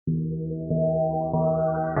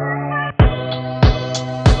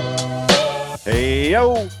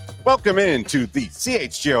Hey-yo! Welcome in to the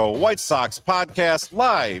CHGO White Sox podcast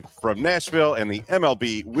live from Nashville and the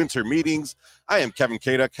MLB winter meetings. I am Kevin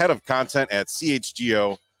Kaduk, head of content at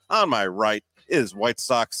CHGO. On my right is White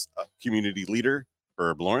Sox community leader,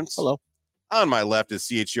 Herb Lawrence. Hello. On my left is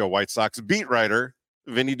CHGO White Sox beat writer,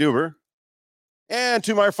 Vinny Duber. And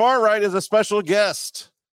to my far right is a special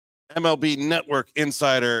guest, MLB Network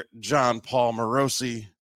insider, John Paul Morosi.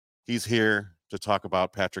 He's here to talk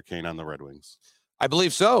about Patrick Kane on the Red Wings. I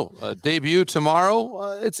believe so. Debut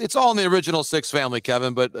tomorrow. It's all in the original six family,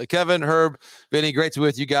 Kevin. But Kevin, Herb, Vinny, great to be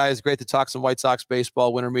with you guys. Great to talk some White Sox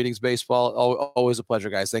baseball, winter meetings baseball. Always a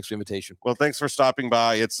pleasure, guys. Thanks for the invitation. Well, thanks for stopping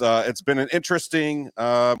by. It's been an interesting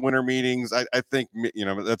winter meetings. I think,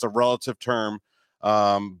 that's a relative term.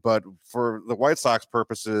 But for the White Sox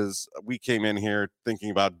purposes, we came in here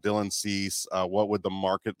thinking about Dylan Cease. What would the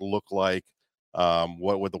market look like?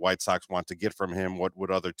 What would the White Sox want to get from him? What would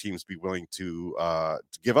other teams be willing to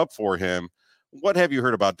give up for him? What have you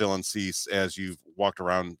heard about Dylan Cease as you've walked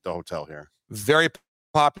around the hotel here? Very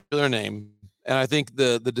popular name. And I think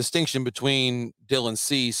the distinction between Dylan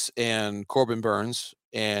Cease and Corbin Burnes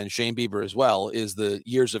and Shane Bieber as well is the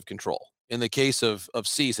years of control. In the case of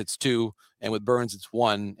Cease, it's 2, and with Burnes, it's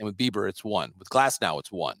 1, and with Bieber, it's 1. With Glasnow,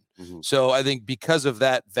 it's 1. Mm-hmm. So I think because of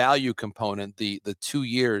that value component, the 2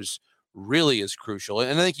 years really is crucial.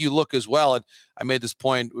 And I think you look as well, and I made this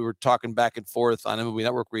point, we were talking back and forth on MLB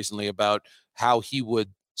Network recently about how he would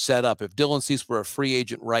set up. If Dylan Cease were a free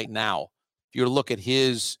agent right now, if you were to look at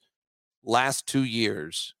his last 2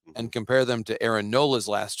 years and compare them to Aaron Nola's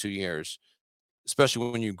last 2 years,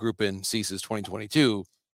 especially when you group in Cease's 2022,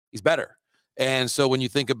 he's better. And so when you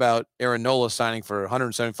think about Aaron Nola signing for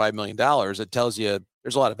 $175 million, it tells you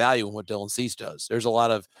there's a lot of value in what Dylan Cease does. There's a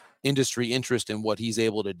lot of industry interest in what he's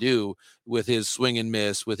able to do with his swing and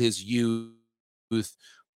miss, with his youth,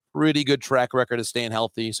 pretty good track record of staying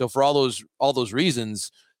healthy. So for all those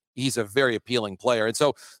reasons, he's a very appealing player. And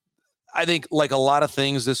so I think, like a lot of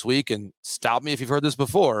things this week, and stop me if you've heard this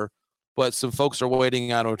before, but some folks are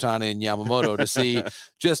waiting on Ohtani and Yamamoto to see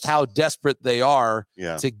just how desperate they are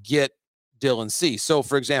to get Dylan Cease. So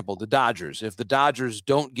for example, the Dodgers, if the Dodgers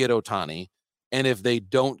don't get Ohtani, and if they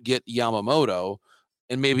don't get Yamamoto,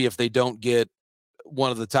 and maybe if they don't get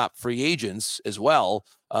one of the top free agents as well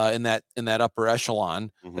in that upper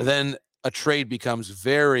echelon, then a trade becomes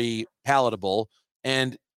very palatable.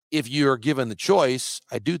 And if you're given the choice,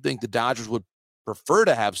 I do think the Dodgers would prefer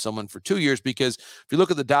to have someone for 2 years, because if you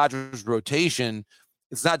look at the Dodgers rotation,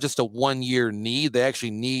 it's not just a 1 year need. They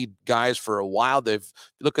actually need guys for a while. If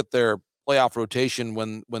you look at their playoff rotation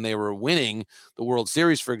when they were winning the World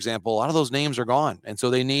Series, for example, a lot of those names are gone. And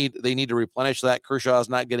so they need to replenish that. Kershaw's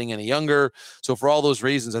not getting any younger. So for all those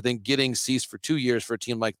reasons, I think getting Cease for 2 years for a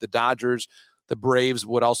team like the Dodgers, the Braves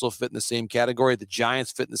would also fit in the same category. The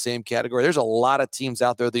Giants fit in the same category. There's a lot of teams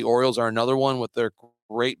out there. The Orioles are another one with their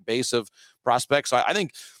great base of prospects. So I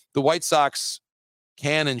think the White Sox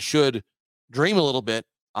can and should dream a little bit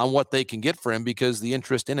on what they can get for him, because the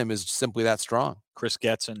interest in him is simply that strong. Chris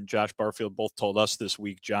Getz and Josh Barfield both told us this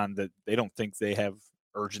week, John, that they don't think they have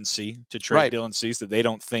urgency to trade Dylan Cease, that they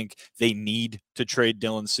don't think they need to trade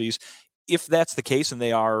Dylan Cease. If that's the case and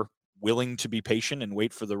they are willing to be patient and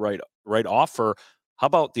wait for the right offer, how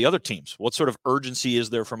about the other teams? What sort of urgency is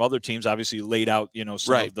there from other teams? Obviously, you laid out,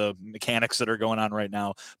 some of the mechanics that are going on right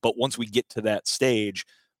now. But once we get to that stage,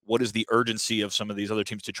 what is the urgency of some of these other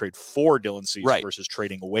teams to trade for Dylan Cease versus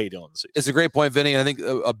trading away Dylan Cease? It's a great point, Vinny. I think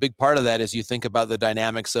a big part of that is you think about the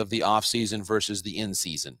dynamics of the offseason versus the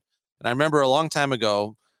in-season. And I remember a long time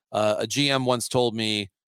ago, a GM once told me,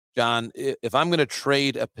 John, if I'm going to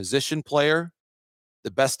trade a position player,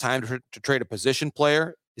 the best time to trade a position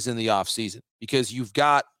player is in the offseason, because you've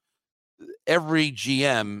got every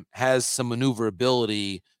GM has some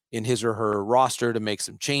maneuverability in his or her roster to make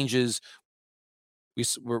some changes.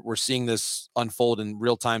 We're seeing this unfold in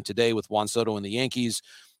real time today with Juan Soto and the Yankees.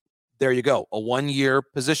 There you go. A 1 year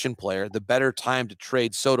position player. The better time to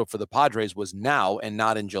trade Soto for the Padres was now and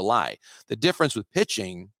not in July. The difference with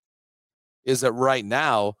pitching is that right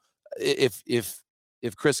now, if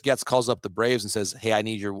Chris Getz calls up the Braves and says, hey, I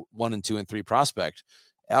need your 1 and 2 and 3 prospect,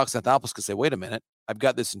 Alex Anthopoulos could say, wait a minute, I've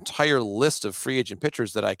got this entire list of free agent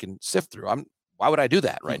pitchers that I can sift through. Why would I do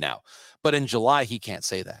that right now? But in July, he can't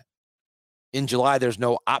say that. In July, there's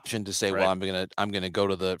no option to say, well, I'm gonna go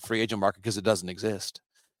to the free agent market, because it doesn't exist.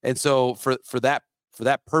 And so for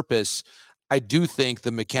that purpose, I do think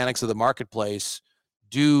the mechanics of the marketplace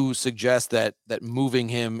do suggest that moving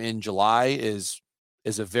him in July is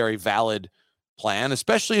a very valid plan,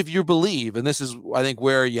 especially if you believe, and this is, I think,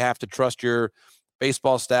 where you have to trust your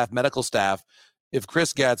baseball staff, medical staff. If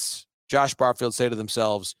Chris Getz Josh Barfield say to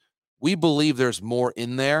themselves, we believe there's more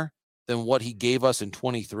in there than what he gave us in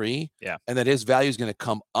 23, and that his value is going to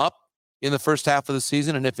come up in the first half of the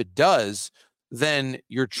season. And if it does, then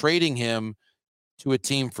you're trading him to a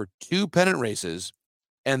team for 2 pennant races.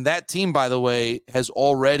 And that team, by the way, has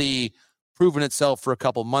already proven itself for a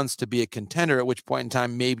couple months to be a contender, at which point in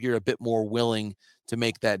time, maybe you're a bit more willing to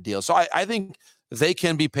make that deal. So I think they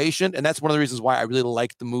can be patient. And that's one of the reasons why I really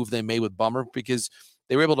like the move they made with Bummer, because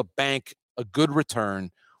they were able to bank a good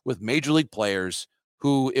return with major league players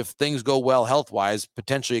who, if things go well health-wise,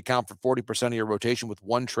 potentially account for 40% of your rotation with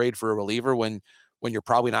one trade for a reliever when you're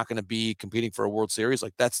probably not going to be competing for a World Series.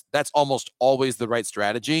 Like that's almost always the right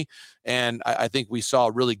strategy. And I think we saw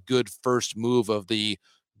a really good first move of the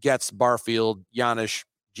Getz, Barfield, Giannis,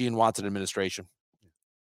 Gene Watson administration.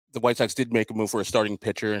 The White Sox did make a move for a starting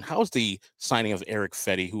pitcher. And how's the signing of Erick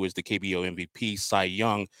Fedde, who is the KBO MVP, Cy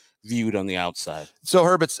Young, viewed on the outside? So,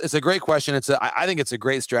 Herb, it's a great question. I think it's a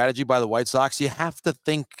great strategy by the White Sox. You have to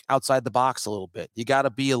think outside the box a little bit. You got to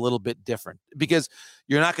be a little bit different, because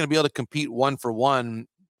you're not going to be able to compete 1-for-1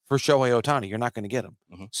 for Shohei Ohtani. You're not going to get him.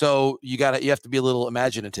 Mm-hmm. So you have to be a little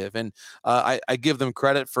imaginative. And I give them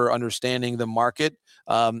credit for understanding the market.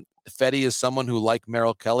 Fedde is someone who, like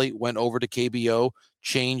Merrill Kelly, went over to KBO,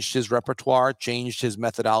 changed his repertoire, changed his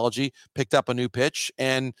methodology, picked up a new pitch,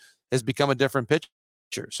 and has become a different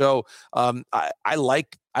pitcher. So I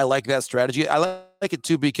like that strategy. I like it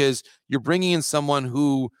too, because you're bringing in someone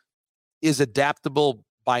who is adaptable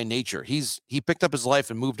by nature. He picked up his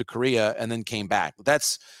life and moved to Korea and then came back.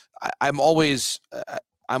 I'm always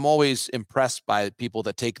impressed by people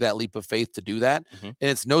that take that leap of faith to do that. Mm-hmm. And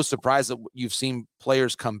it's no surprise that you've seen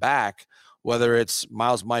players come back, whether it's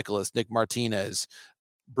Miles Michaelis, Nick Martinez,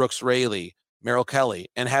 Brooks Raley, Merrill Kelly,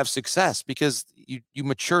 and have success, because you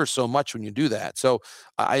mature so much when you do that. So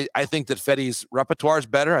I think that Fedde's repertoire is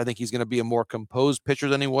better. I think he's going to be a more composed pitcher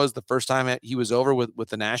than he was the first time he was over with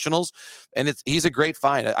the Nationals. And he's a great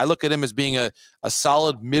find. I look at him as being a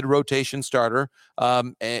solid mid-rotation starter.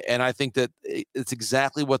 And I think that it's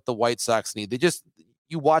exactly what the White Sox need.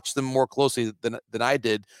 You watch them more closely than I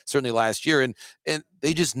did, certainly last year. And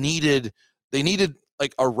they just needed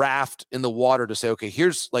like a raft in the water to say, okay,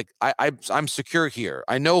 here's like, I'm secure here.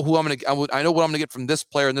 I know who I know what I'm going to get from this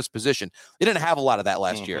player in this position. They didn't have a lot of that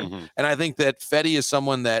last year. And I think that Fedde is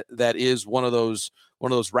someone that is one of those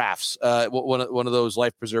rafts, one of those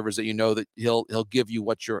life preservers that that he'll give you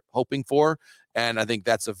what you're hoping for. And I think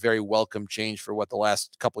that's a very welcome change for what the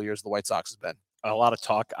last couple of years of the White Sox has been. A lot of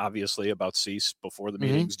talk, obviously, about Cease before the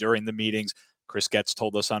meetings, during the meetings. Chris Getz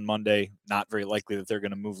told us on Monday, not very likely that they're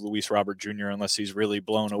going to move Luis Robert Jr. unless he's really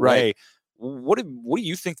blown away. Right. What do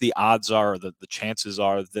you think the odds are, the chances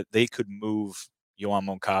are that they could move Yoan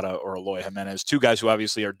Moncada or Eloy Jimenez, two guys who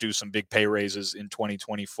obviously are due some big pay raises in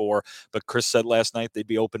 2024? But Chris said last night they'd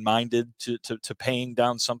be open-minded to paying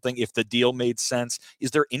down something if the deal made sense.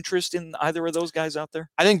 Is there interest in either of those guys out there?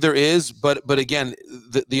 I think there is, but again,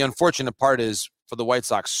 the unfortunate part is, for the White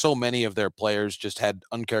Sox, so many of their players just had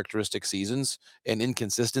uncharacteristic seasons and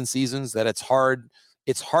inconsistent seasons that it's hard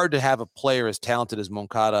to have a player as talented as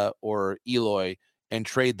Moncada or Eloy and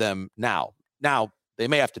trade them now. Now, they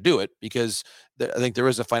may have to do it, because I think there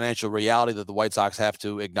is a financial reality that the White Sox have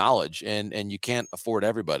to acknowledge, and you can't afford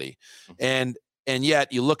everybody. And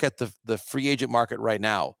yet you look at the free agent market right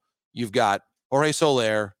now, you've got Jorge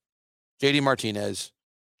Soler, JD Martinez,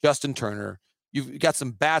 Justin Turner. You've got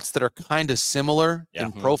some bats that are kind of similar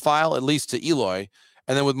in profile, at least to Eloy.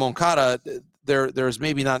 And then with Moncada, there's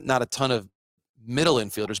maybe not a ton of middle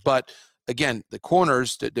infielders. But again, the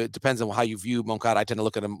corners, depends on how you view Moncada. I tend to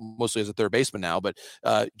look at him mostly as a third baseman now. But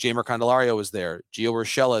Jeimer Candelario is there. Gio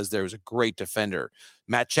Urshela is there. He's a great defender.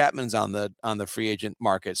 Matt Chapman's on the free agent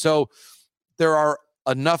market. So there are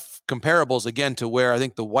enough comparables, again, to where I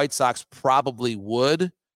think the White Sox probably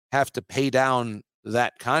would have to pay down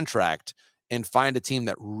that contract and find a team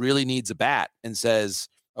that really needs a bat and says,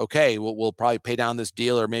 okay, we'll probably pay down this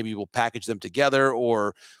deal, or maybe we'll package them together,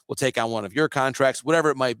 or we'll take on one of your contracts, whatever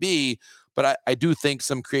it might be. But I do think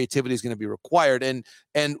some creativity is going to be required.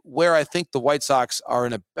 And where I think the White Sox are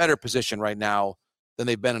in a better position right now than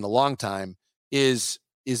they've been in a long time is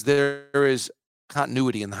there is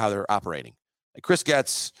continuity in how they're operating. Like Chris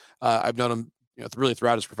Getz, I've known him really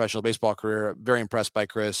throughout his professional baseball career. Very impressed by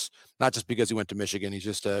Chris, not just because he went to Michigan. He's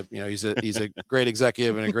just he's a great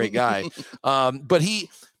executive and a great guy. But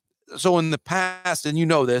so in the past, and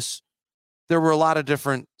this, there were a lot of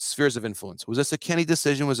different spheres of influence. Was this a Kenny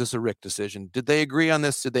decision? Was this a Rick decision? Did they agree on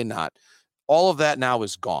this? Did they not? All of that now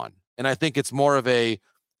is gone. And I think it's more of a,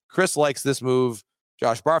 Chris likes this move.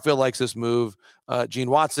 Josh Barfield likes this move. Gene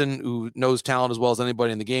Watson, who knows talent as well as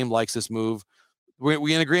anybody in the game, likes this move.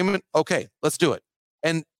 We in agreement? Okay, let's do it.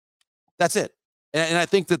 And that's it. And I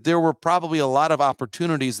think that there were probably a lot of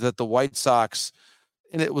opportunities that the White Sox,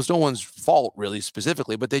 and it was no one's fault really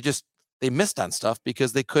specifically, but they missed on stuff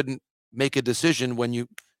because they couldn't make a decision when you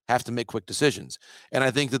have to make quick decisions. And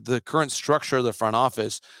I think that the current structure of the front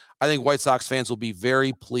office, I think White Sox fans will be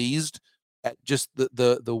very pleased at just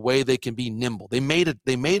the way they can be nimble. They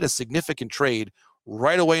made a significant trade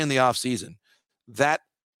right away in the offseason. That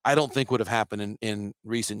I don't think would have happened in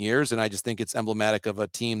recent years. And I just think it's emblematic of a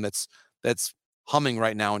team that's humming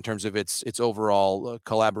right now in terms of its overall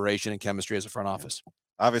collaboration and chemistry as a front office.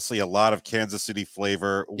 Obviously a lot of Kansas City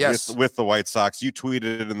flavor Yes. with the White Sox. You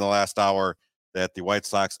tweeted in the last hour that the White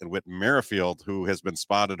Sox and Whit Merrifield, who has been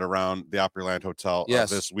spotted around the Opryland Hotel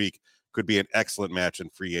this week, could be an excellent match in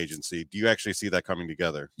free agency. Do you actually see that coming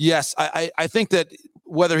together? Yes, I think that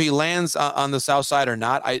whether he lands on the south side or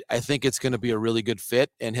not, I think it's going to be a really good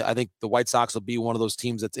fit. And I think the White Sox will be one of those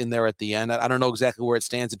teams that's in there at the end. I don't know exactly where it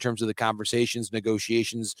stands in terms of the conversations,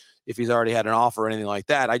 negotiations, if he's already had an offer or anything like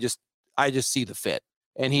that. I just see the fit.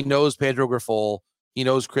 And he knows Pedro Grifol. He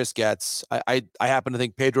knows Chris Getz. I happen to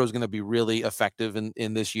think Pedro is going to be really effective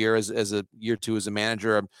in this year as a year two as a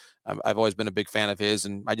manager. I've always been a big fan of his,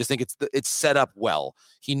 and I just think it's set up well.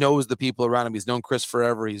 He knows the people around him. He's known Chris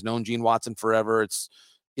forever. He's known Gene Watson forever. It's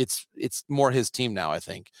more his team now, I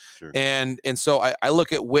think. Sure. And so I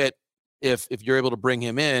look at Whit. If you're able to bring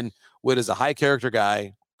him in, Whit is a high character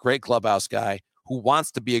guy, great clubhouse guy who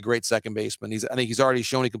wants to be a great second baseman. I think he's already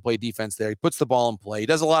shown he can play defense there. He puts the ball in play. He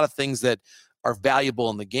does a lot of things that are valuable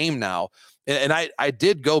in the game now. And I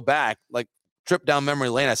did go back, like trip down memory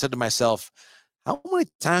lane. I said to myself, how many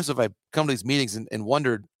times have I come to these meetings and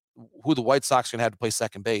wondered who the White Sox are going to have to play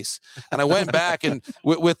second base? And I went back and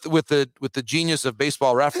with the genius of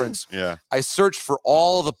Baseball Reference, I searched for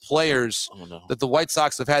all the players that the White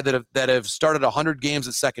Sox have had that have started 100 games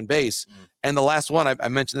at second base. And the last one, I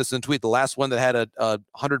mentioned this in a tweet, the last one that had a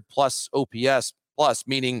 100 plus OPS plus,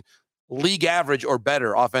 meaning league average or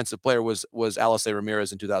better offensive player was Alice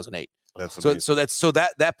Ramirez in 2008. So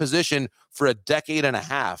that position for a decade and a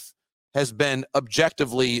half has been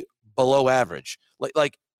objectively below average,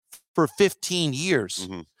 like for 15 years.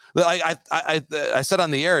 I said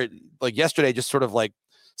on the air like yesterday, just sort of like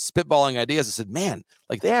spitballing ideas. I said, man,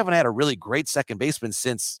 like they haven't had a really great second baseman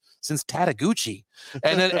since Tateguchi.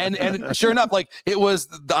 And sure enough, like it was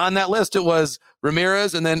on that list, it was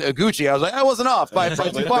Ramirez and then Iguchi. I was like, I wasn't off by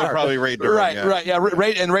too far. Probably Ray Durham. Right. Yeah.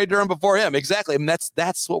 Ray Durham before him. Exactly. I mean,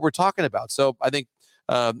 that's what we're talking about. So I think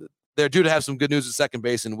they're due to have some good news at second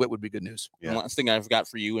base, and Whit would be good news. Yeah. Last thing I've got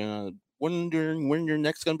for you, wondering when you're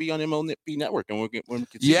next going to be on MLB Network, and when we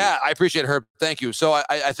can see I appreciate it, Herb. Thank you. So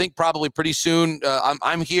I think probably pretty soon.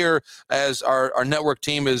 I'm here as our network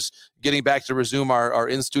team is getting back to resume our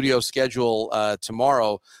in-studio schedule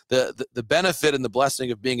tomorrow. The benefit and the blessing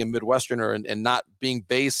of being a Midwesterner and not being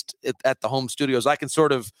based at the home studios, I can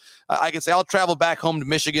say I'll travel back home to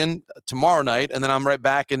Michigan tomorrow night, and then I'm right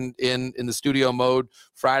back in the studio mode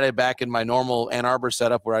Friday, back in my normal Ann Arbor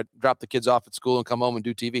setup where I drop the kids off at school and come home and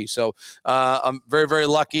do TV. So I'm very, very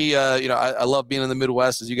lucky. I love being in the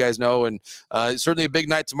Midwest, as you guys know, and certainly a big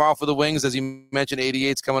night tomorrow for the Wings. As you mentioned,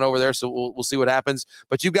 88's coming over there, so we'll see what happens.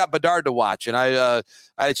 But you've got Bedard to watch, and I had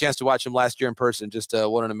a chance to watch him last year in person. Just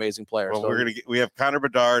what an amazing player. Well, we have Connor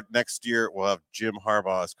Bedard next year. We'll have Jim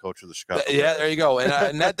Harbaugh as coach of the Chicago Bears. There you go.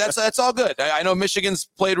 And that's all good. I know Michigan's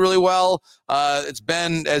played really well. It's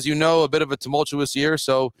been, as you know, a bit of a tumultuous year.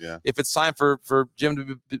 So if it's time for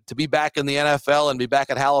Jim to be back in the NFL and be back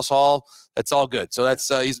at Hallis Hall, that's all good. So that's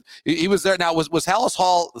he was there. Now was Hallis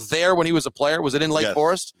Hall there when he was a player? Was it in Lake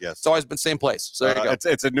Forest? Yes. It's always been same place. So there you go.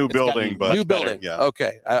 It's a new building, but new building. Yeah.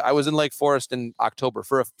 Okay. I was in Lake Forest in October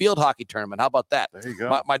for a field hockey tournament. How about that? There you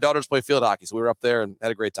go. My daughters play field hockey, so we were up there and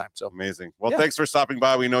had a great time. So amazing. Well, thanks for stopping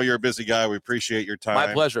by. We know you're a busy guy. We appreciate your time.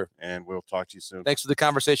 My pleasure. And we'll talk to you soon. Thanks for the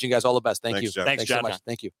conversation, guys. All the best. Thank you. John. Thanks, John. so much.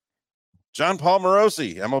 Thank you. John Paul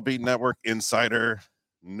Morosi, MLB Network insider,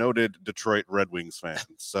 noted Detroit Red Wings fan.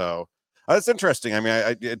 So that's interesting. I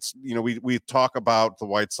mean, it's we talk about the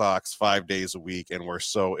White Sox 5 days a week, and we're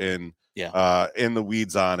so in the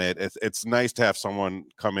weeds on it. It's nice to have someone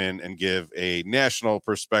come in and give a national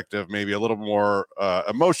perspective, maybe a little more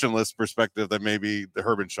emotionless perspective than maybe the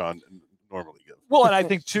Herb and Sean normally give. Well, and I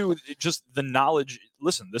think too, just the knowledge.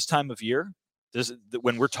 Listen, this time of year,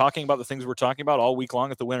 when we're talking about the things we're talking about all week long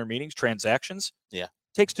at the winter meetings, transactions,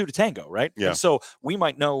 takes two to tango, right? Yeah. And so we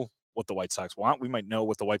might know what the White Sox want. We might know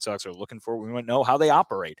what the White Sox are looking for. We might know how they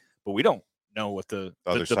operate, but we don't know what the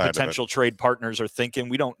other side of it. potential trade partners are thinking.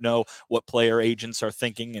 We don't know what player agents are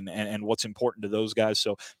thinking and what's important to those guys.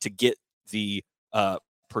 So to get the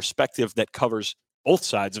perspective that covers both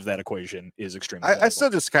sides of that equation is extremely valuable. I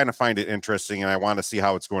still just kind of find it interesting, and I want to see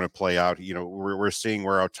how it's going to play out. You know, we're seeing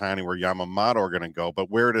where Ohtani, where Yamamoto are going to go,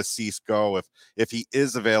 but where does Cease go if he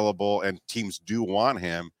is available and teams do want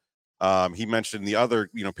him? He mentioned the other,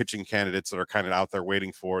 pitching candidates that are kind of out there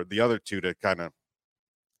waiting for the other two to kind of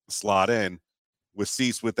slot in. With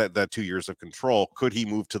Cease, with that 2 years of control, could he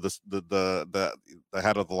move to the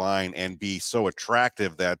head of the line and be so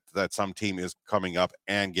attractive that some team is coming up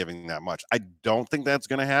and giving that much? I don't think that's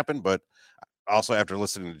going to happen, but also after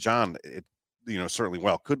listening to John, it certainly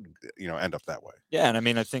could end up that way. Yeah, and I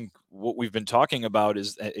mean, I think what we've been talking about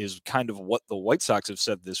is kind of what the White Sox have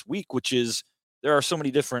said this week, which is there are so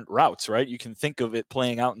many different routes, right? You can think of it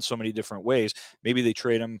playing out in so many different ways. Maybe they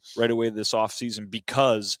trade him right away this offseason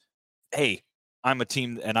because, hey, I'm a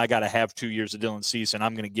team and I got to have 2 years of Dylan Cease and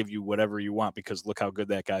I'm going to give you whatever you want because look how good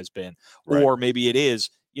that guy's been. Right. Or maybe it is,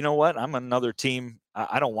 you know what? I'm another team.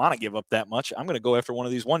 I don't want to give up that much. I'm going to go after one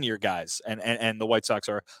of these 1 year guys. And the White Sox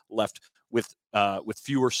are left with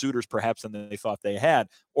fewer suitors perhaps than they thought they had.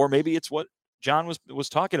 Or maybe it's what John was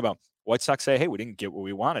talking about. White Sox say, hey, we didn't get what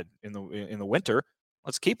we wanted in the winter.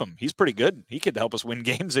 Let's keep him. He's pretty good. He could help us win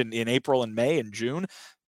games in April and May and June.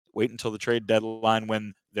 Wait until the trade deadline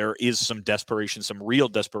when there is some desperation, some real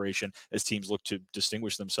desperation, as teams look to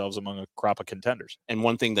distinguish themselves among a crop of contenders. And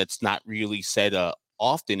one thing that's not really said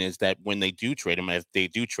often is that when they do trade him, if they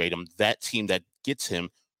do trade him, that team that gets him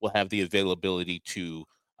will have the availability to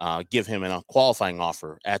give him a qualifying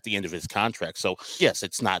offer at the end of his contract. So, yes,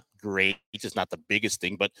 it's not great. It's not the biggest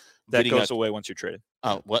thing, but that goes away once you're traded.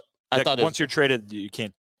 What? I thought once you're traded, you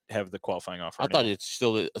can't have the qualifying offer. I thought it's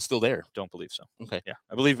still there. Don't believe so. Okay. Yeah.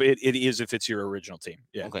 I believe it is if it's your original team.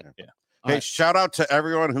 Yeah. Okay. Yeah. Hey, shout out to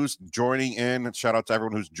everyone who's joining in. Shout out to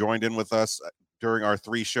everyone who's joined in with us during our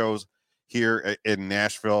 3 shows here in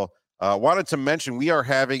Nashville. Wanted to mention we are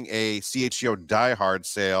having a CHGO Die Hard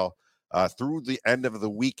sale through the end of the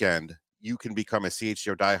weekend. You can become a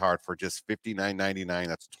CHGO Die Hard for just $59.99.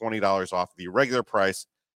 That's $20 off the regular price,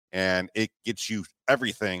 and it gets you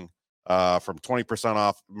everything from 20%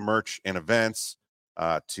 off merch and events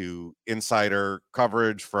to insider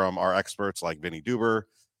coverage from our experts like Vinny Duber.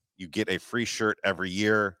 You get a free shirt every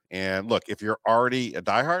year. And look, if you're already a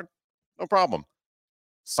diehard, no problem.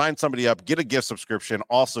 Sign somebody up, get a gift subscription,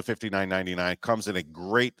 also $59.99. Comes in a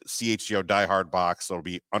great CHGO diehard box. It'll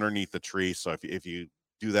be underneath the tree. So if you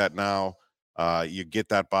do that now, you get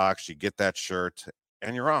that box, you get that shirt,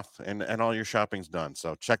 and you're off, and all your shopping's done.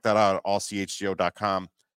 So check that out at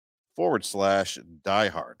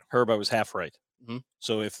allchgo.com/diehard. Herb, I was half right. Mm-hmm.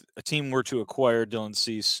 So if a team were to acquire Dylan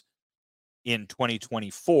Cease in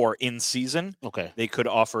 2024 in season, okay, they could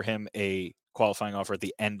offer him a qualifying offer at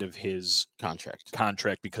the end of his contract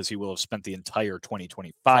because he will have spent the entire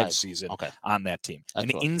 2025 season on that team. An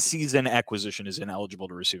in-season acquisition is ineligible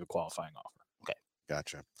to receive a qualifying offer. Okay.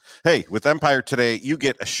 Gotcha. Hey, with Empire Today, you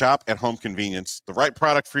get a shop at home convenience, the right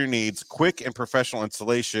product for your needs, quick and professional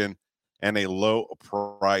installation, and a low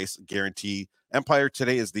price guarantee. Empire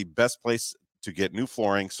Today is the best place to get new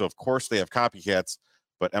flooring. So, of course, they have copycats,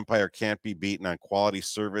 but Empire can't be beaten on quality,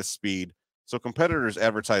 service, speed. So competitors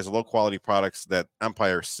advertise low-quality products that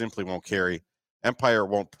Empire simply won't carry. Empire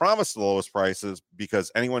won't promise the lowest prices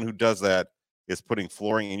because anyone who does that is putting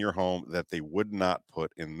flooring in your home that they would not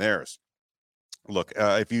put in theirs. Look,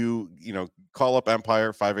 if you call up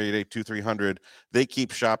Empire 588-2300, they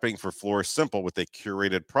keep shopping for floors simple with a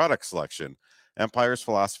curated product selection. Empire's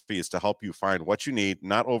philosophy is to help you find what you need,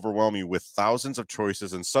 not overwhelm you with thousands of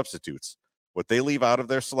choices and substitutes. What they leave out of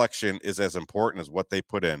their selection is as important as what they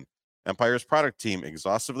put in. Empire's product team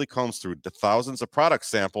exhaustively combs through the thousands of product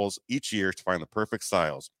samples each year to find the perfect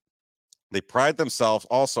styles. They pride themselves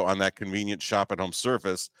also on that convenient shop-at-home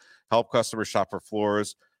service, help customers shop for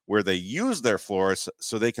floors where they use their floors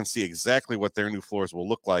so they can see exactly what their new floors will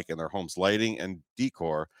look like in their home's lighting and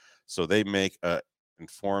decor, so they make an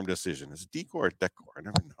informed decision. Is it decor or decor? I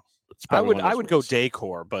never know. I would go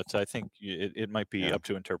decor, but I think it might be up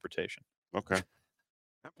to interpretation. Okay.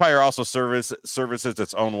 Empire also services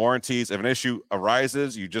its own warranties. If an issue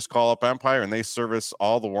arises, you just call up Empire and they service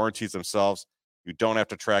all the warranties themselves. You don't have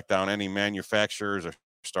to track down any manufacturers or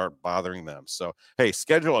start bothering them. So, hey,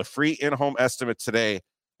 schedule a free in-home estimate today,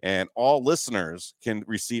 and all listeners can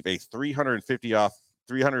receive a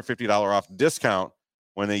 $350 off discount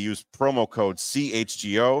when they use promo code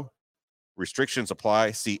CHGO. Restrictions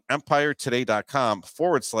apply. See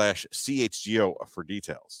empiretoday.com/CHGO for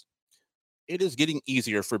details. It is getting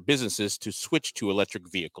easier for businesses to switch to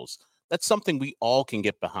electric vehicles. That's something we all can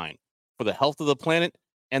get behind for the health of the planet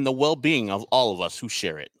and the well-being of all of us who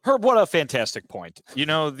share it. Herb, what a fantastic point. You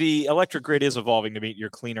know, the electric grid is evolving to meet your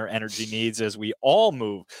cleaner energy needs as we all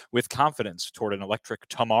move with confidence toward an electric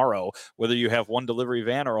tomorrow. Whether you have one delivery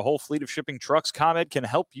van or a whole fleet of shipping trucks, ComEd can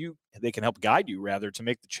help you. They can help guide you, rather, to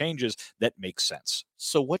make the changes that make sense.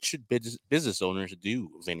 So what should business owners do,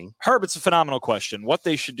 Vinny? Herb, it's a phenomenal question. What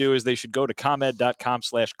they should do is they should go to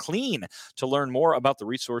ComEd.com/clean to learn more about the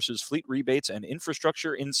resources, fleet rebates, and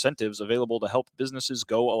infrastructure incentives available to help businesses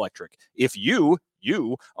go electric. If you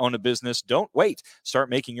own a business, don't wait. Start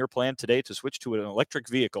making your plan today to switch to an electric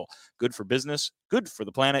vehicle. Good for business, good for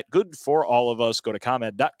the planet, good for all of us. Go to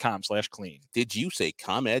ComEd.com/clean. Did you say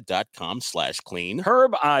ComEd.com/clean?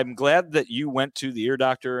 Herb, I'm glad that you went to the ear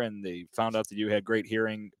doctor and they found out that you had great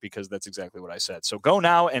hearing, because that's exactly what I said. So go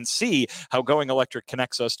now and see how going electric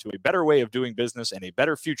connects us to a better way of doing business and a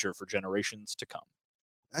better future for generations to come.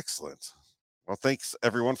 Excellent. Well, thanks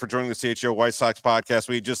everyone for joining the CHGO White Sox podcast.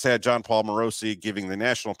 We just had John Paul Morosi giving the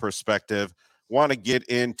national perspective. Want to get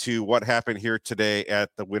into what happened here today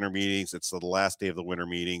at the winter meetings. It's the last day of the winter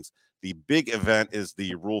meetings. The big event is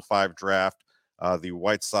the Rule 5 draft. The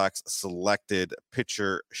White Sox selected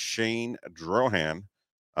pitcher Shane Drohan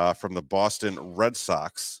from the Boston Red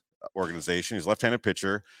Sox organization. He's a left-handed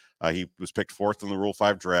pitcher. He was picked 4th in the Rule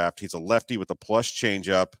 5 draft. He's a lefty with a plus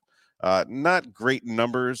changeup. Not great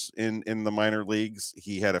numbers in the minor leagues.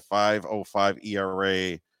 He had a 5.05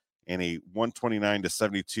 ERA and a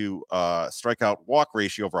 129-72 strikeout walk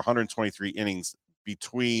ratio over 123 innings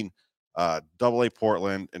between AA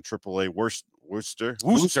Portland and AAA Worcester.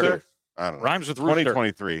 I don't know. Rhymes with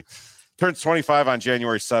 2023. Turns 25 on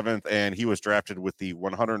January 7th, and he was drafted with the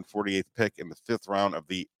 148th pick in the 5th round of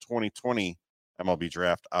the 2020 MLB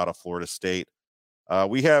draft out of Florida State.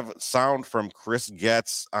 We have sound from Chris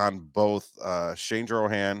Getz on both Shane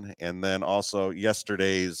Drohan and then also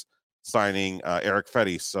yesterday's signing Erick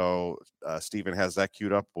Fedde. So Steven has that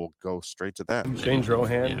queued up. We'll go straight to that. Shane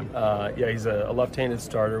Drohan, he's a left-handed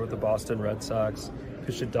starter with the Boston Red Sox.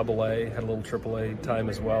 Pitched at AA, had a little AAA time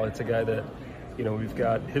as well. It's a guy that, you know, we've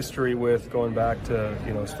got history with going back to,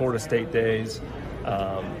 you know, his Florida State days.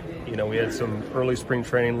 You know, we had some early spring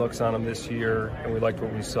training looks on him this year, and we liked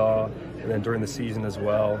what we saw. And then during the season as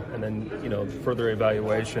well. And then, you know, further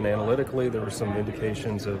evaluation analytically, there were some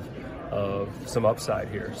indications of some upside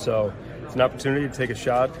here. So it's an opportunity to take a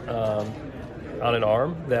shot on an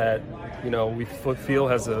arm that, you know, we feel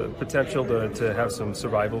has a potential to have some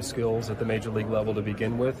survival skills at the major league level to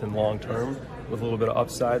begin with, and long term with a little bit of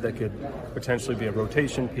upside that could potentially be a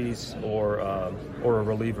rotation piece or a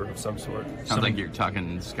reliever of some sort. Sounds like you're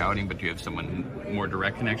talking scouting, but do you have someone more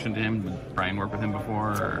direct connection to him? Did Brian work with him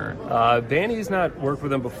before? Or? Vanny's not worked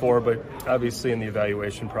with him before, but obviously in the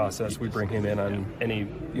evaluation process, we bring him in on any,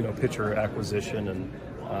 you know, pitcher acquisition, and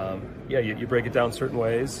you break it down certain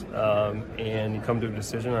ways, and you come to a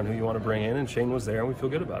decision on who you want to bring in, and Shane was there, and we feel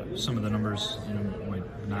good about it. Some of the numbers, you know, might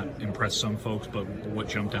not impress some folks, but what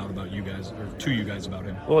jumped out about you guys, or to you guys, about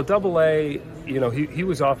him? Well, at AA, you know, he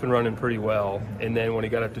was off and running pretty well, and then when he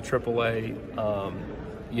got up to AAA,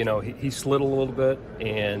 you know, he slid a little bit,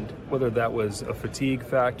 and whether that was a fatigue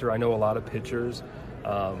factor, I know a lot of pitchers,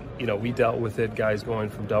 you know, we dealt with it, guys going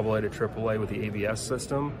from AA to AAA with the ABS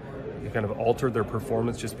system. It kind of altered their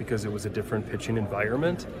performance just because it was a different pitching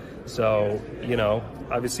environment. So, you know,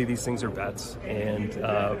 obviously these things are bets, and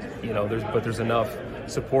you know, there's enough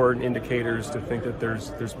support and indicators to think that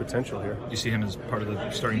there's potential here. You see him as part of the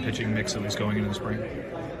starting pitching mix at least going into the spring?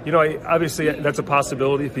 You know, obviously that's a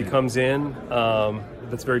possibility if he comes in.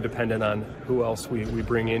 That's very dependent on who else we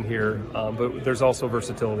bring in here, but there's also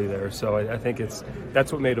versatility there. So I think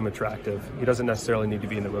that's what made him attractive. He doesn't necessarily need to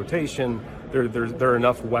be in the rotation. There are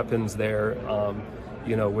enough weapons there,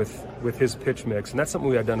 you know, with his pitch mix, and that's something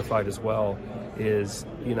we identified as well. Is,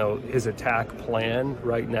 you know, his attack plan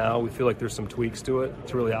right now, we feel like there's some tweaks to it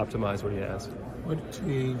to really optimize what he has. What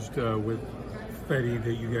changed with Fedde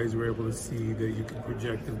that you guys were able to see that you could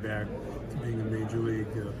project him back to being a major league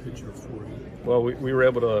pitcher for you? Well, we were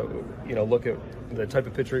able to, you know, look at the type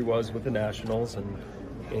of pitcher he was with the Nationals,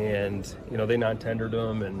 and you know, they non-tendered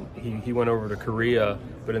him, and he went over to Korea,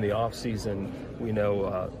 but in the off season, we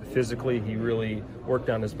know physically he really worked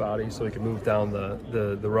on his body so he could move down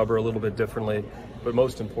the rubber a little bit differently, but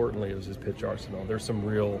most importantly it was his pitch arsenal. There's some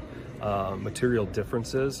real material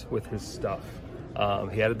differences with his stuff.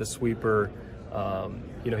 He added the sweeper,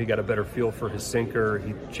 you know, he got a better feel for his sinker,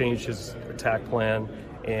 he changed his attack plan,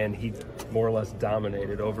 and he more or less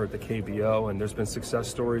dominated over at the KBO. And there's been success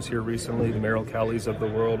stories here recently, the Merrill Kellys of the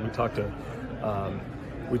world. We talked to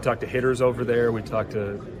we talked to hitters over there. We talked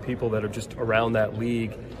to people that are just around that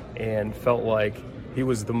league, and felt like he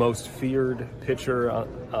was the most feared pitcher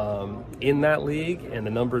in that league, and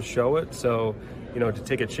the numbers show it. So, to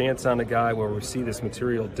take a chance on a guy where we see this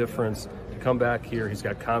material difference, to come back here, he's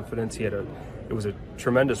got confidence. It was a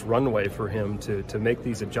tremendous runway for him to make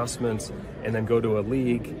these adjustments and then go to a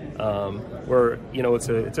league where it's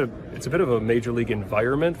a bit of a major league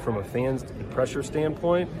environment from a fan's pressure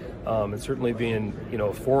standpoint, and certainly being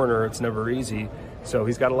a foreigner, it's never easy. So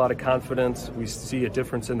he's got a lot of confidence. We see a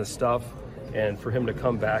difference in the stuff, and for him to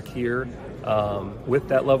come back here with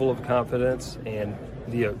that level of confidence and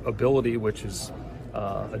the ability, which is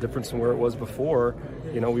a difference from where it was before,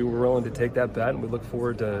 we were willing to take that bet, and we look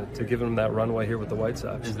forward to giving him that runway here with the White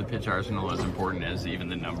Sox. Is the pitch arsenal as important as even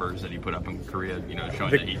the numbers that he put up in Korea,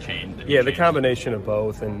 showing that he changed? The combination of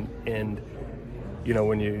both, and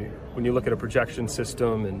when you look at a projection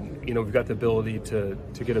system, and we've got the ability to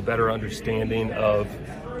get a better understanding of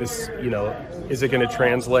this, is it going to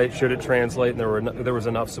translate? Should it translate? And there was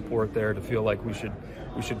enough support there to feel like we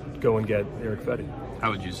should go and get Erick Fedde. How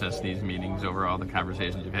would you assess these meetings overall, the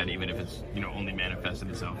conversations you've had, even if it's only manifested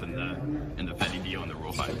itself in the Fedde deal and the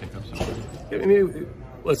Rule 5 pickups?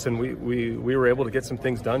 Listen, we were able to get some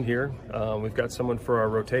things done here. We've got someone for our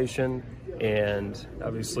rotation, and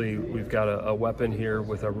obviously we've got a weapon here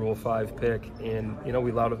with our Rule 5 pick, and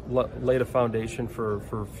we laid a foundation for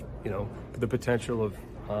the potential of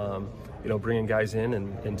bringing guys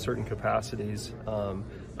in certain capacities.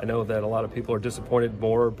 I know that a lot of people are disappointed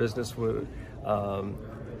more business would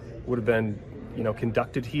have been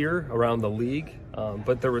conducted here around the league,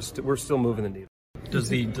 but we're still moving the needle. Does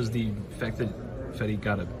the fact that Fedde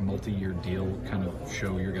got a multi-year deal kind of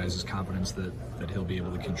show your guys' confidence that he'll be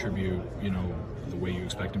able to contribute, the way you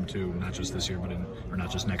expect him to, not just this year, or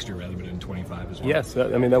not just next year rather, but in 25 as well? Yes,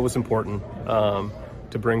 that was important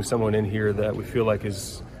to bring someone in here that we feel like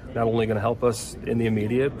is not only going to help us in the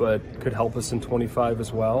immediate, but could help us in 25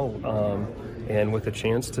 as well, and with a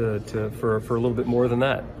chance for a little bit more than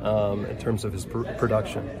that in terms of his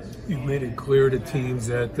production. You've made it clear to teams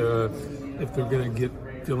that if they're going to get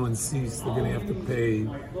Dylan Cease, they're going to have to pay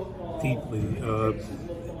deeply.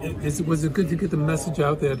 Was it good to get the message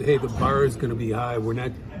out that, hey, the bar is going to be high, we're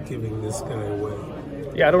not giving this guy away?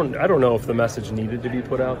 Yeah, I don't know if the message needed to be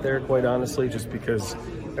put out there, quite honestly, just because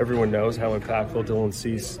everyone knows how impactful Dylan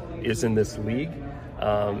Cease is in this league.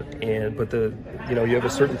 But you have a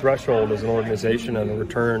certain threshold as an organization on a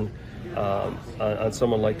return on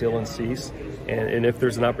someone like Dylan Cease, and if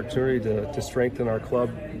there's an opportunity to strengthen our club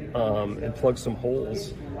and plug some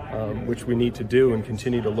holes, which we need to do and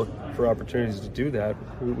continue to look for opportunities to do that,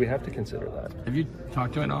 we have to consider that. Have you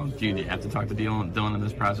talked to it all? Do you have to talk to Dylan in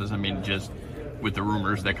this process? I mean, just with the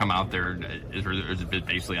rumors that come out there, is it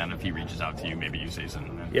basically on if he reaches out to you, maybe you say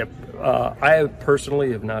something? Yep. I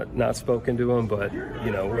personally have not spoken to him, but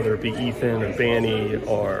whether it be Ethan or Banny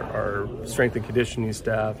or our strength and conditioning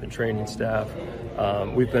staff and training staff,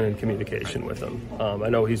 we've been in communication with him. I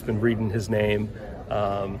know he's been reading his name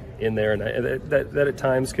in there, and that at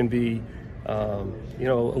times can be a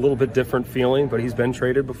little bit different feeling, but he's been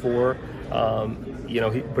traded before.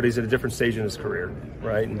 But he's at a different stage in his career,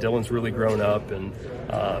 right? And Dylan's really grown up, and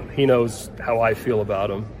he knows how I feel about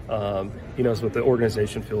him. He knows what the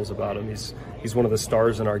organization feels about him. He's one of the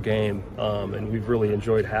stars in our game, and we've really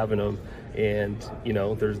enjoyed having him. And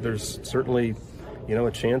there's certainly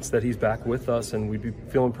a chance that he's back with us, and we'd be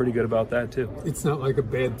feeling pretty good about that too. It's not like a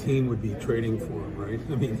bad team would be trading for him, right?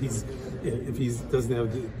 I mean, if he doesn't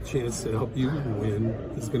have the chance to help you win,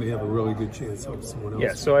 he's going to have a really good chance to help someone else.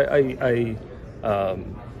 Yeah, so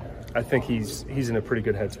I think he's in a pretty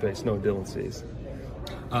good headspace. No, Dylan Cease.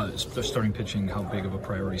 Starting pitching, how big of a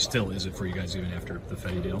priority still is it for you guys even after the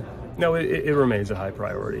Fedde deal? No, it remains a high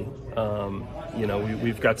priority.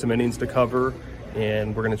 We've got some innings to cover,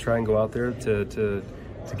 and we're going to try and go out there to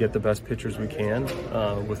get the best pitchers we can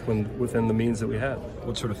within the means that we have.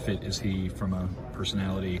 What sort of fit is he from a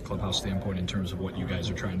personality, clubhouse standpoint in terms of what you guys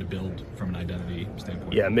are trying to build from an identity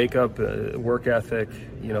standpoint? Yeah, makeup, work ethic,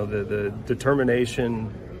 the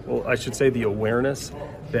determination, well, I should say the awareness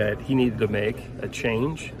that he needed to make a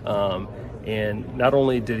change. And not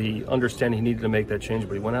only did he understand he needed to make that change,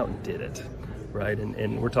 but he went out and did it, right?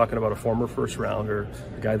 And we're talking about a former first rounder,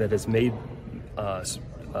 a guy that has made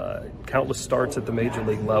countless starts at the major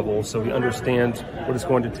league level, so he understands what it's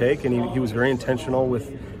going to take, and he was very intentional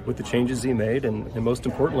with the changes he made, and most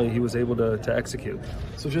importantly, he was able to execute.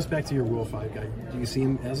 So just back to your Rule 5 guy, do you see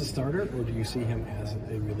him as a starter, or do you see him as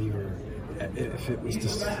a reliever if it was to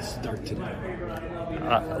start today?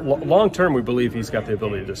 Long term, we believe he's got the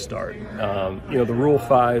ability to start. The Rule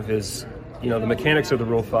 5 is the mechanics of the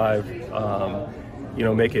Rule 5,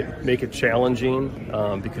 make it challenging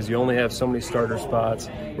because you only have so many starter spots.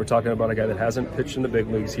 We're talking about a guy that hasn't pitched in the big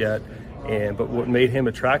leagues yet, but what made him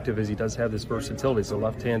attractive is he does have this versatility. He's a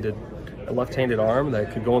left-handed arm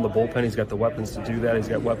that could go in the bullpen. He's got the weapons to do that. He's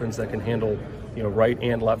got weapons that can handle, right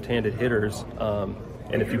and left-handed hitters.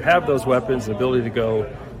 And if you have those weapons, the ability to go,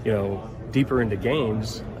 deeper into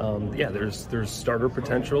games, there's starter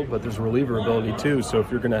potential, but there's reliever ability too. So if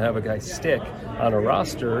you're going to have a guy stick on a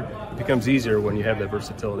roster, it becomes easier when you have that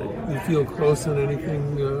versatility. You feel close on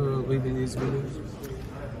anything leaving these meetings?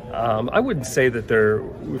 I wouldn't say that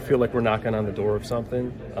we feel like we're knocking on the door of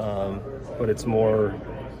something, but it's more,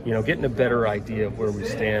 getting a better idea of where we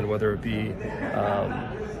stand, whether it be,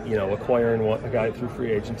 acquiring a guy through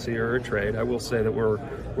free agency or a trade. I will say that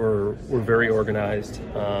we're very organized.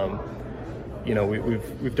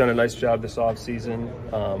 We've done a nice job this off season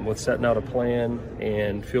with setting out a plan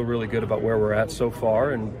and feel really good about where we're at so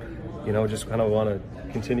far, and just kind of want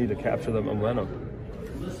to continue to capture the momentum.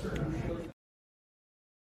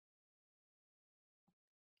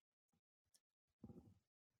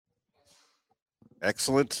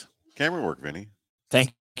 Excellent camera work, Vinny.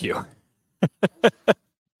 Thank you.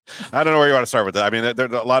 I don't know where you want to start with that. I mean,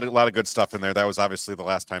 there's a lot of good stuff in there. That was obviously the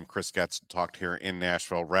last time Chris Getz talked here in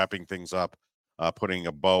Nashville, wrapping things up, putting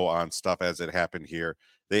a bow on stuff as it happened here.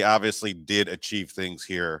 They obviously did achieve things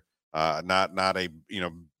here. Not a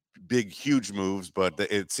big huge moves, but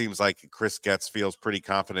it seems like Chris Getz feels pretty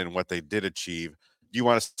confident in what they did achieve. Do you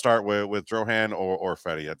want to start with Drohan or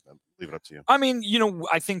Fedde? I'd leave it up to you. I mean,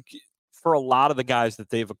 I think for a lot of the guys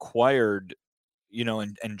that they've acquired,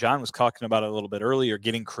 and John was talking about it a little bit earlier,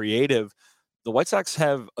 getting creative. The White Sox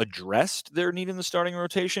have addressed their need in the starting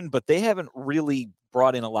rotation, but they haven't really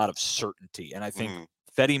brought in a lot of certainty. And I think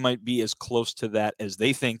Fedde might be as close to that as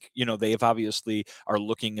they think. They have obviously are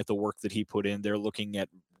looking at the work that he put in. They're looking at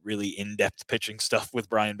really in-depth pitching stuff with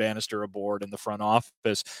Brian Bannister aboard in the front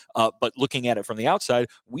office. But looking at it from the outside,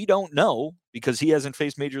 we don't know, because he hasn't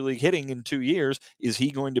faced major league hitting in 2 years. Is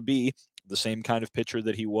he going to be the same kind of pitcher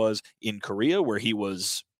that he was in Korea, where he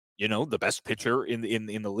was, the best pitcher in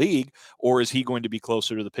the league, or is he going to be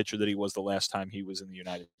closer to the pitcher that he was the last time he was in the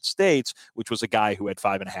United States, which was a guy who had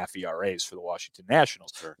 5.5 ERAs for the Washington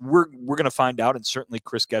Nationals? Sure. We're going to find out, and certainly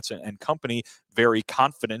Chris Getz and company very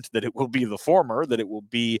confident that it will be the former, that it will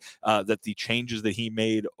be that the changes that he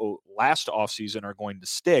made last offseason are going to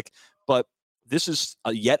stick. But this is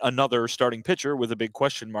yet another starting pitcher with a big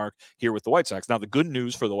question mark here with the White Sox. Now, the good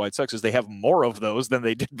news for the White Sox is they have more of those than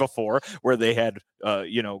they did before, where they had,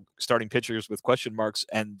 starting pitchers with question marks,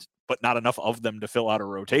 but not enough of them to fill out a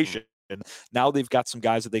rotation. And now they've got some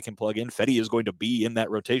guys that they can plug in. Fedde is going to be in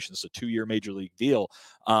that rotation. It's a 2-year major league deal.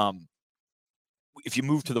 If you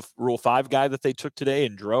move to the Rule 5 guy that they took today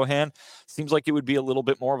in Drohan, seems like it would be a little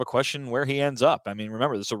bit more of a question where he ends up. I mean,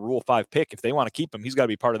 remember, this is a Rule 5 pick. If they want to keep him, he's got to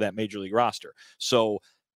be part of that major league roster. So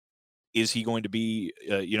is he going to be,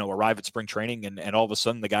 arrive at spring training and all of a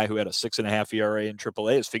sudden the guy who had a 6.5 ERA in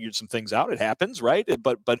AAA has figured some things out? It happens, right?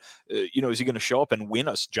 But is he going to show up and win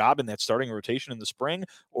a job in that starting rotation in the spring,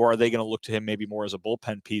 or are they going to look to him maybe more as a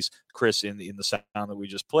bullpen piece? Chris, in the sound that we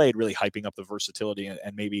just played, really hyping up the versatility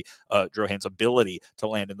and maybe Drohan's ability to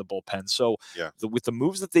land in the bullpen. So with the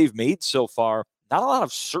moves that they've made so far, not a lot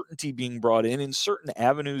of certainty being brought in certain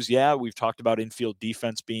avenues. Yeah, we've talked about infield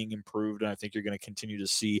defense being improved, and I think you're going to continue to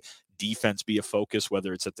see defense be a focus,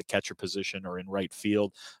 whether it's at the catcher position or in right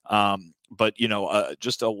field. But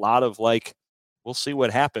just a lot of we'll see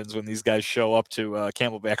what happens when these guys show up to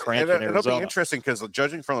Camelback Ranch in Arizona. It'll be interesting because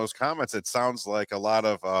judging from those comments, it sounds like a lot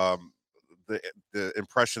of the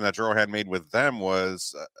impression that Drohan made with them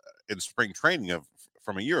was in spring training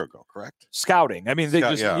from a year ago, correct? Scouting. I mean,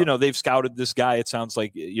 they've scouted this guy. It sounds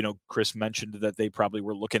like, Chris mentioned that they probably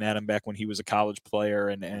were looking at him back when he was a college player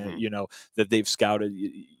and that they've scouted.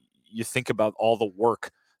 You think about all the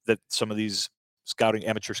work that some of these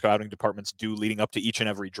amateur scouting departments do leading up to each and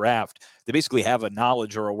every draft. They basically have a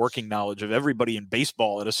knowledge or a working knowledge of everybody in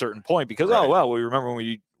baseball at a certain point because, we remember when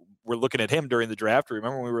we were looking at him during the draft.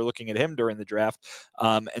 Remember when we were looking at him during the draft.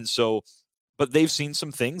 But they've seen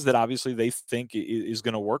some things that obviously they think is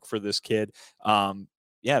going to work for this kid.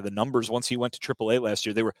 The numbers once he went to AAA last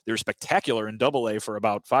year, they were spectacular in AA for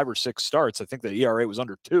about 5 or 6 starts. I think the ERA was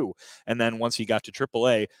under 2, and then once he got to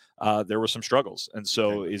AAA, there were some struggles. And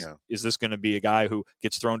so, is this going to be a guy who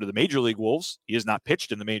gets thrown to the major league wolves? He has not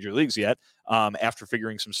pitched in the major leagues yet. After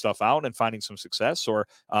figuring some stuff out and finding some success, or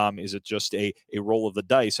is it just a roll of the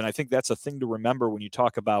dice? And I think that's a thing to remember when you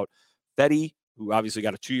talk about Fedde, who obviously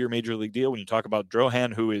got a 2-year major league deal. When you talk about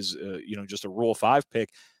Drohan, who is just a Rule 5 pick.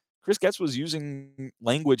 Chris Getz was using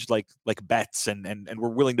language like bets and we're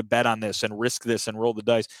willing to bet on this and risk this and roll the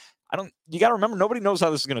dice. You got to remember, nobody knows how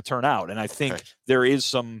this is going to turn out. And I think there is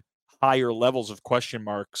some higher levels of question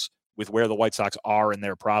marks with where the White Sox are in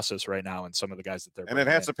their process right now and some of the guys that they're and it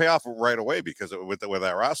has to pay off right away because with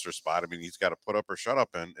that roster spot, I mean, he's got to put up or shut up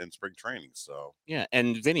in spring training. So yeah,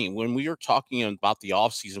 and Vinny, when we are talking about the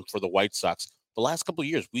offseason for the White Sox, the last couple of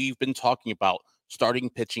years, we've been talking about starting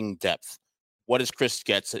pitching depth. What has Chris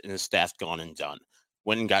Getz and his staff gone and done?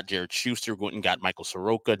 Went and got Jared Schuster, went and got Michael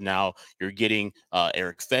Soroka. Now you're getting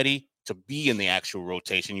Erick Fedde to be in the actual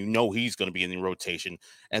rotation. You know he's going to be in the rotation.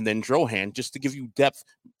 And then Drohan, just to give you depth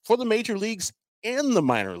for the major leagues and the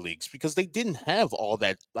minor leagues, because they didn't have all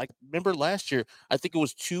that. Like, remember last year, I think it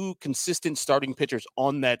was 2 consistent starting pitchers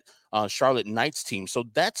on that Charlotte Knights team. So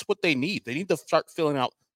that's what they need. They need to start filling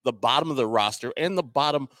out the bottom of the roster and the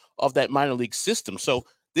bottom of that minor league system. So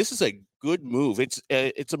this is a good move. It's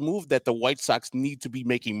a move that the White Sox need to be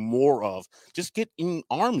making more of. Just getting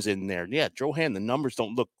arms in there. Yeah, Drohan, the numbers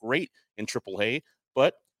don't look great in AAA,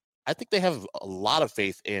 but I think they have a lot of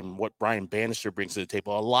faith in what Brian Bannister brings to the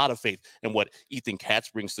table, a lot of faith in what Ethan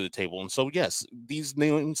Katz brings to the table. And so, yes, these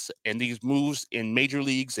names and these moves in major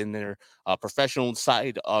leagues and their professional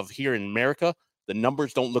side of here in America, the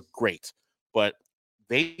numbers don't look great, but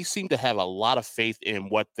they seem to have a lot of faith in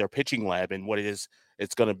what their pitching lab and what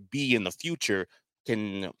it's going to be in the future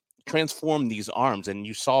can transform these arms. And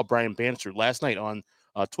you saw Brian Bannister last night on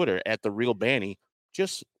Twitter at the Real Banny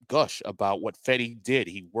just gush about what Fedde did.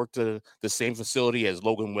 He worked at the same facility as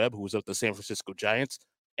Logan Webb, who was of the San Francisco Giants,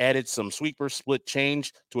 added some sweeper split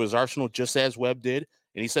change to his arsenal just as Webb did.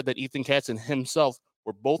 And he said that Ethan Katz and himself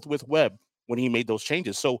were both with Webb when he made those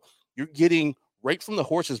changes. So you're getting right from the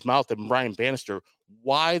horse's mouth and Brian Bannister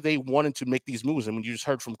why they wanted to make these moves. And when you just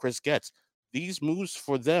heard from Chris Getz, these moves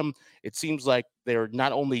for them, it seems like they're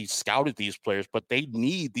not only scouted these players, but they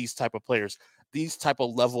need these type of players, these type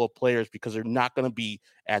of level of players, because they're not going to be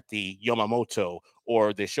at the Yamamoto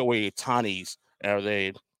or the Shohei Ohtani's or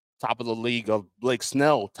the top of the league of Blake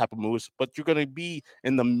Snell type of moves, but you're going to be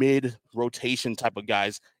in the mid rotation type of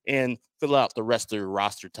guys and fill out the rest of your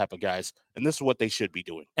roster type of guys. And this is what they should be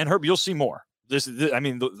doing. And Herb, you'll see more. I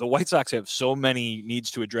mean, the White Sox have so many needs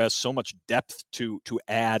to address, so much depth to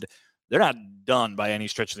add. They're not done by any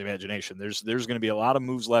stretch of the imagination. There's going to be a lot of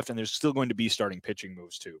moves left, and there's still going to be starting pitching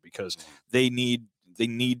moves too, because they need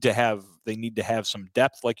to have some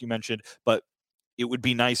depth, like you mentioned. But it would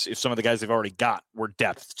be nice if some of the guys they've already got were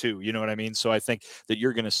depth too. You know what I mean? So I think that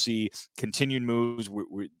you're going to see continued moves.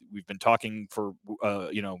 We've been talking for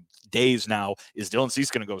days now. Is Dylan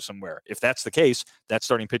Cease going to go somewhere? If that's the case, that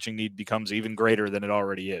starting pitching need becomes even greater than it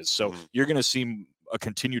already is. So you're going to see a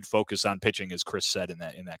continued focus on pitching, as Chris said in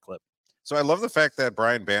that clip. So I love the fact that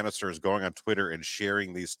Brian Bannister is going on Twitter and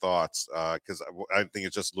sharing these thoughts, because I think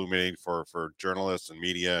it's just illuminating for journalists and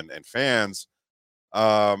media and fans.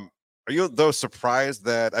 Are you though surprised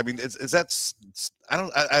that, I mean,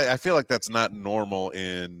 I feel like that's not normal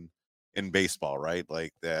in baseball, right?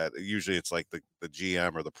 Like that usually it's like the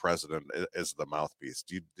GM or the president is the mouthpiece.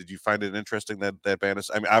 Did you find it interesting that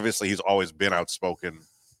Bannister, I mean, obviously he's always been outspoken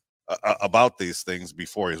about these things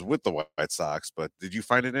before he was with the White Sox, but did you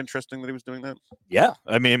find it interesting that he was doing that? Yeah,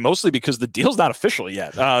 I mean, mostly because the deal's not official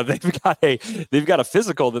yet. They've got a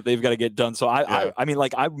physical that they've got to get done. So I mean,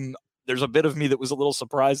 like, there's a bit of me that was a little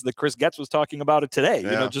surprised that Chris Getz was talking about it today.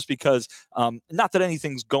 You know, just because not that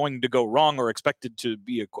anything's going to go wrong or expected to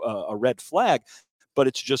be a red flag, but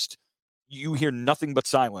it's just you hear nothing but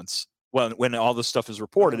silence when all this stuff is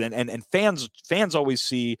reported, and fans always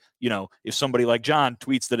see, you know, if somebody like John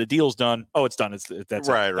tweets that a deal's done, oh, it's done. That's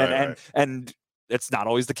right. And it's not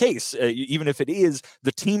always the case. Even if it is,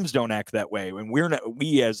 the teams don't act that way, and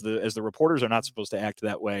we as the reporters are not supposed to act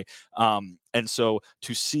that way. And so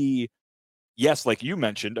to see, yes, like you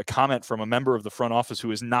mentioned, a comment from a member of the front office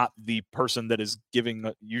who is not the person that is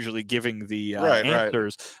usually giving the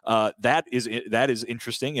answers. That is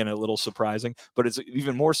interesting and a little surprising, but it's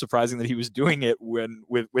even more surprising that he was doing it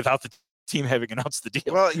without the team having announced the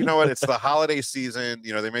deal. Well, you know what? It's the holiday season.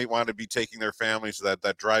 You know, they may want to be taking their families to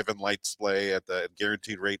that drive-in light display at the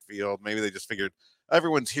Guaranteed Rate Field. Maybe they just figured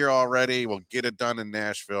everyone's here already. We'll get it done in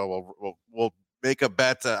Nashville. We'll make a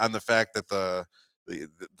bet on the fact that the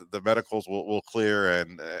medicals will clear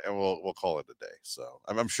and we'll call it a day. So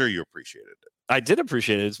I'm sure you appreciated it. I did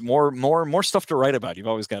appreciate it. It's more stuff to write about. You've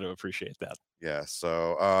always got to appreciate that. Yeah.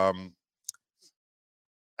 So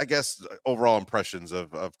I guess overall impressions of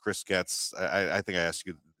Chris Getz. I think I asked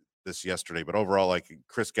you this yesterday, but overall, like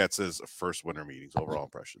Chris Getz's first winter meetings, overall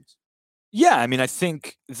impressions. Yeah, I mean, I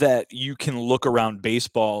think that you can look around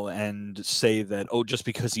baseball and say that, oh, just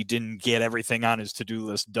because he didn't get everything on his to-do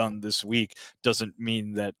list done this week doesn't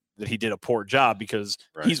mean that he did a poor job, because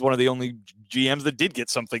he's one of the only GMs that did get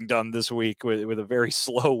something done this week with a very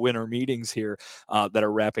slow winter meetings here that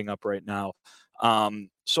are wrapping up right now.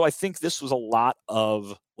 So I think this was a lot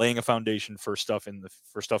of laying a foundation for stuff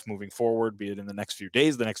for stuff moving forward, be it in the next few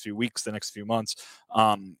days, the next few weeks, the next few months.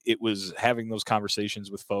 It was having those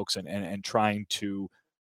conversations with folks and trying to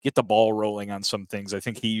get the ball rolling on some things. I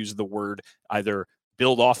think he used the word either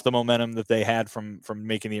build off the momentum that they had from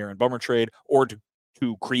making the Aaron Bummer trade, or to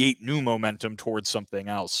create new momentum towards something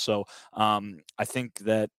else. So I think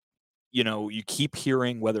that, you keep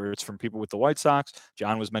hearing, whether it's from people with the White Sox,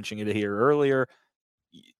 John was mentioning it here earlier,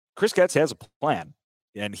 Chris Getz has a plan,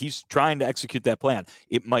 and he's trying to execute that plan.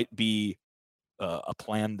 It might be a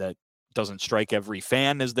plan that doesn't strike every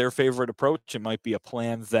fan as their favorite approach. It might be a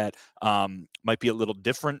plan that might be a little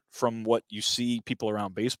different from what you see people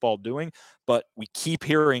around baseball doing. But we keep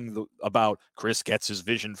hearing about Chris Getz's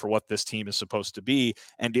vision for what this team is supposed to be,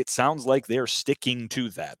 and it sounds like they're sticking to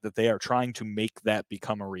that they are trying to make that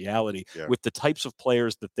become a reality with the types of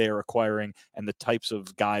players that they're acquiring and the types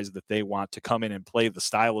of guys that they want to come in and play the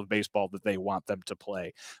style of baseball that they want them to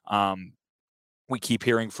play. We keep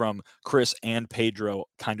hearing from Chris and Pedro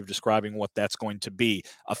kind of describing what that's going to be: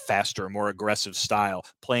 a faster, more aggressive style,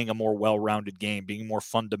 playing a more well-rounded game, being more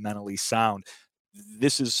fundamentally sound.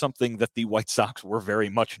 This is something that the White Sox were very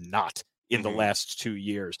much not in the last 2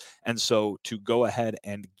 years. And so to go ahead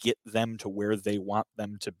and get them to where they want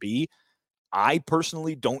them to be, I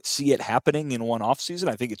personally don't see it happening in one offseason.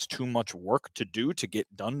 I think it's too much work to do to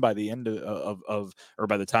get done by the end of or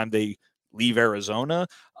by the time they leave Arizona.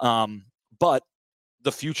 But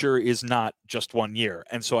the future is not just 1 year.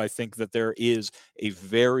 And so I think that there is a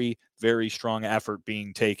very, very strong effort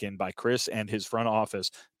being taken by Chris and his front office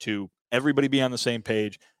to everybody be on the same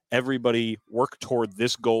page, everybody work toward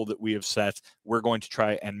this goal that we have set. We're going to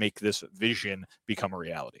try and make this vision become a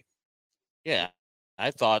reality. Yeah, I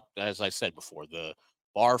thought, as I said before, the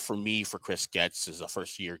bar for me for Chris Getz as a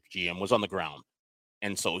first-year GM was on the ground.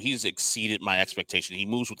 And so he's exceeded my expectation. He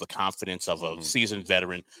moves with the confidence of a seasoned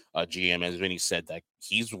veteran GM. As Vinny said, that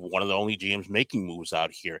he's one of the only GMs making moves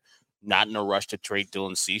out here. Not in a rush to trade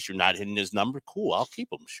Dylan Cease. You're not hitting his number. Cool, I'll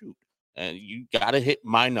keep him. Shoot. And you got to hit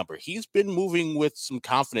my number. He's been moving with some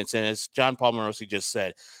confidence. And as John Paul Morosi just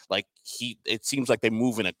said, it seems like they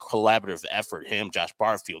move in a collaborative effort. Him, Josh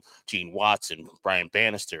Barfield, Gene Watson, Brian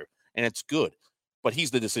Bannister. And it's good. But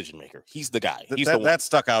he's the decision maker. He's the guy. That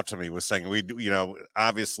stuck out to me, was saying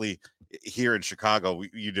obviously here in Chicago,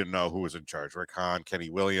 you didn't know who was in charge. Rick Hahn,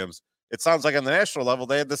 Kenny Williams. It sounds like on the national level,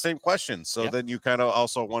 they had the same questions. So then you kind of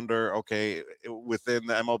also wonder, okay, within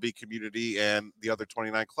the MLB community and the other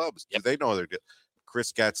 29 clubs, do they know they're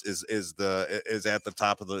Chris Getz is at the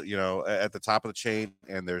top of the chain,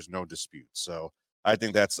 and there's no dispute. So I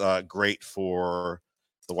think that's great for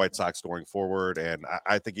the White Sox going forward, and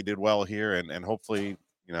I think he did well here, and hopefully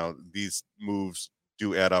these moves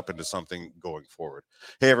do add up into something going forward.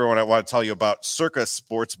 Hey everyone, I want to tell you about Circa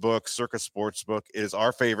Sportsbook. Circa Sportsbook is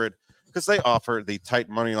our favorite because they offer the tight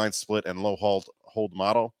money line split and low hold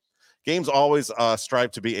model. Games always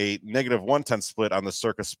strive to be a -110 split on the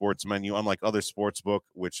Circa Sports menu, unlike other sportsbook,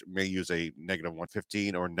 which may use a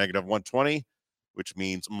 -115 or -120, which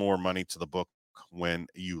means more money to the book when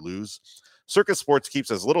you lose. Circa Sports keeps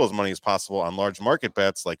as little as money as possible on large market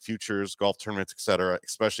bets like futures, golf tournaments, etc.,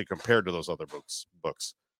 especially compared to those other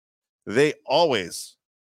books. They always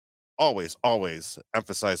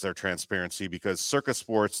emphasize their transparency because Circa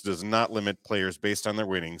Sports does not limit players based on their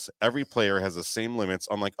winnings. Every player has the same limits,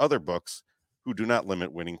 unlike other books who do not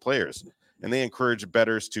limit winning players. And they encourage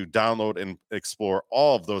bettors to download and explore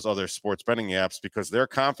all of those other sports betting apps because they're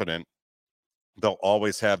confident they'll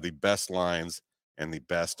always have the best lines and the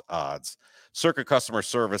best odds. Circa customer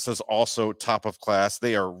service is also top of class.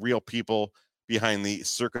 They are real people behind the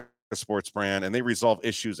Circa Sports brand, and they resolve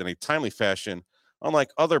issues in a timely fashion,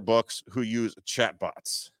 unlike other books who use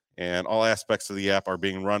chatbots. And all aspects of the app are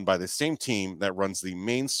being run by the same team that runs the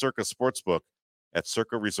main Circa Sportsbook at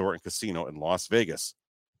Circa Resort and Casino in Las Vegas.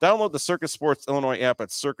 Download the Circa Sports Illinois app at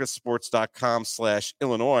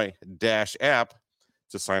circasports.com/Illinois-app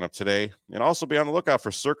to sign up today, and also be on the lookout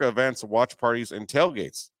for Circa events, watch parties, and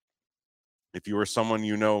tailgates. If you or someone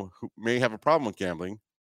you know who may have a problem with gambling,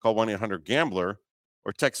 call 1-800-GAMBLER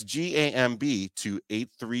or text GAMB to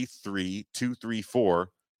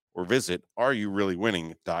 833-234 or visit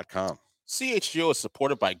areyoureallywinning.com. CHGO is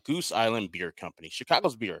supported by Goose Island Beer Company,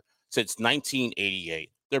 Chicago's beer since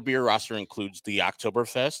 1988. Their beer roster includes the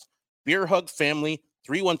Oktoberfest, Beer Hug Family,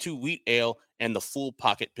 312 Wheat Ale, and the Full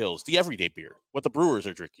Pocket Pills, the everyday beer, what the brewers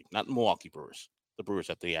are drinking, not the Milwaukee Brewers, the brewers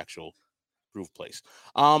at the actual brew place.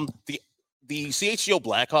 The CHGO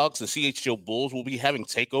Blackhawks, the CHGO Bulls will be having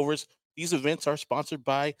takeovers. These events are sponsored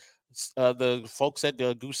by the folks at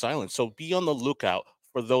Goose Island, so be on the lookout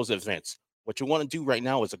for those events. What you want to do right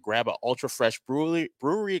now is grab an ultra fresh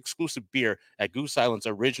brewery exclusive beer at Goose Island's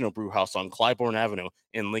original brew house on Clybourne Avenue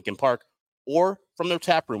in Lincoln Park, or from their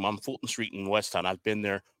tap room on Fulton Street in Westtown. I've been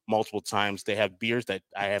there multiple times. They have beers that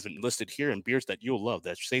I haven't listed here and beers that you'll love.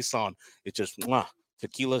 That Saison, it's just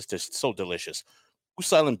tequila is just so delicious.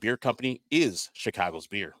 Goose Island Beer Company is Chicago's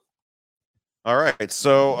beer. All right,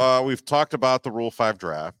 so we've talked about the Rule 5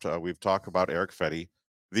 draft. We've talked about Erick Fedde.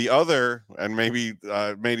 The other, and maybe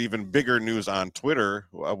made even bigger news on Twitter,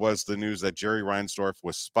 was the news that Jerry Reinsdorf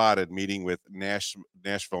was spotted meeting with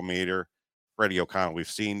Nashville Mayor Freddie O'Connell. We've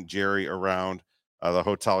seen Jerry around the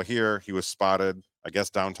hotel here. He was spotted, I guess,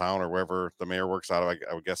 downtown or wherever the mayor works out of,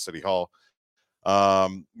 I would guess City Hall,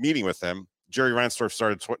 meeting with him. Jerry Reinsdorf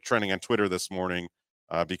started trending on Twitter this morning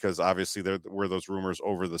because obviously there were those rumors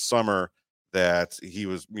over the summer that he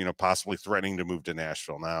was, possibly threatening to move to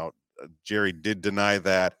Nashville. Now, Jerry did deny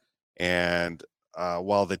that, and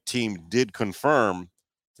while the team did confirm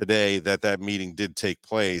today that meeting did take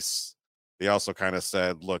place, they also kind of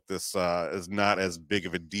said, look, this is not as big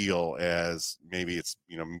of a deal as maybe it's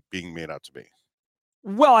being made out to be.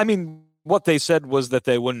 Well, I mean, what they said was that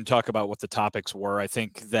they wouldn't talk about what the topics were. I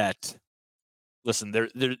think that, listen,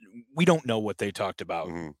 we don't know what they talked about.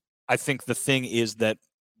 Mm-hmm. I think the thing is that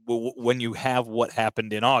when you have what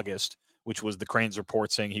happened in August, which was the Cranes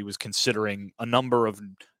report saying he was considering a number of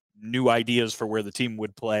new ideas for where the team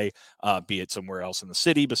would play, be it somewhere else in the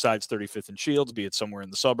city besides 35th and Shields, be it somewhere in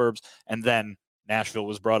the suburbs, and then Nashville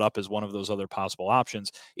was brought up as one of those other possible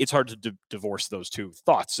options. It's hard to divorce those two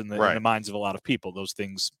thoughts in the minds of a lot of people. Those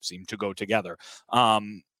things seem to go together.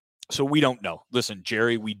 So we don't know. Listen,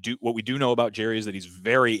 Jerry, what we do know about Jerry is that he's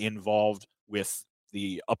very involved with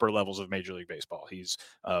the upper levels of Major League Baseball. He's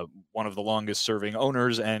one of the longest serving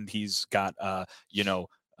owners, and he's got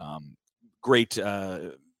great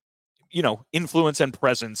influence and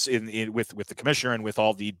presence with the commissioner and with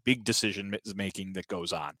all the big decision making that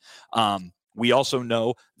goes on. We also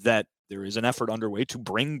know that there is an effort underway to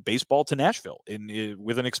bring baseball to Nashville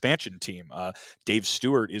with an expansion team. Dave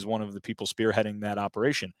Stewart is one of the people spearheading that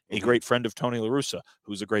operation. A great friend of Tony La Russa,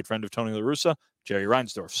 who's a great friend of Tony La Russa, Jerry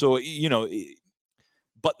Reinsdorf. So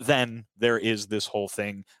but then there is this whole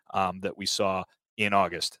thing that we saw in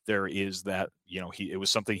August. There is that, it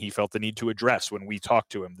was something he felt the need to address when we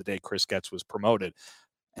talked to him the day Chris Getz was promoted.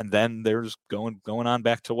 And then there's going on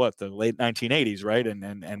back to the late 1980s, right?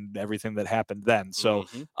 And everything that happened then. So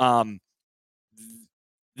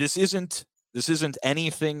this isn't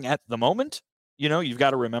anything at the moment. You've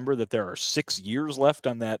got to remember that there are 6 years left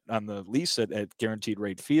on the lease at Guaranteed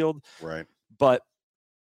Rate Field. Right. But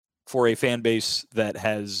for a fan base that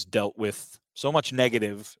has dealt with so much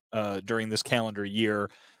negative during this calendar year,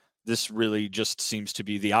 this really just seems to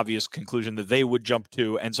be the obvious conclusion that they would jump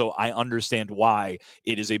to. And so I understand why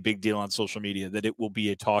it is a big deal on social media, that it will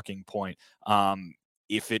be a talking point.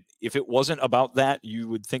 If it wasn't about that, you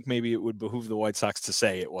would think maybe it would behoove the White Sox to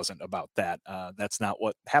say it wasn't about that. That's not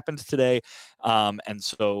what happened today. And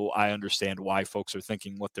so I understand why folks are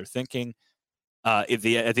thinking what they're thinking. At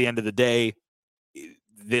the end of the day,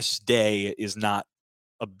 this day is not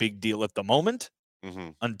a big deal at the moment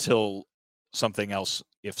until something else,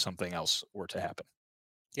 if something else were to happen.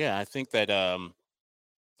 Yeah, I think that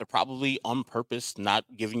they're probably on purpose not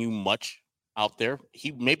giving you much out there.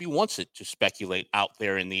 He maybe wants it to speculate out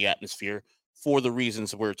there in the atmosphere for the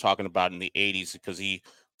reasons we were talking about in the 80s, because he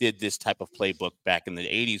did this type of playbook back in the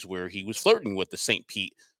 80s where he was flirting with the St.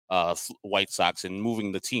 Pete White Sox and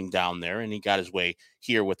moving the team down there, and he got his way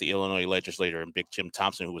here with the Illinois legislator and Big Jim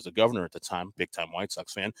Thompson, who was the governor at the time, big time White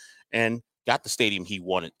Sox fan, and got the stadium he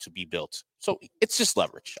wanted to be built. So it's just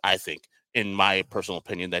leverage, I think, in my personal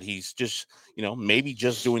opinion, that he's just, maybe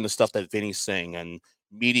just doing the stuff that Vinny's saying and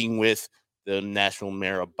meeting with the national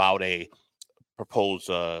mayor about a proposed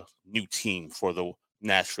new team for the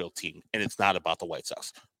Nashville team. And it's not about the White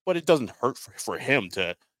Sox, but it doesn't hurt for him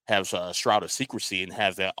to have a shroud of secrecy and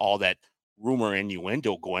have all that rumor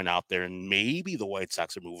innuendo going out there. And maybe the White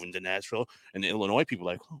Sox are moving to Nashville, and the Illinois people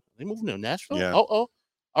are like, oh, are they moving to Nashville? Yeah. Oh,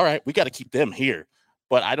 all right, we got to keep them here.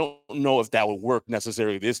 But I don't know if that would work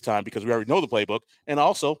necessarily this time, because we already know the playbook. And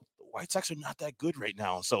also, the White Sox are not that good right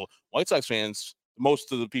now. So White Sox fans,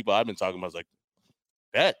 most of the people I've been talking about, is like,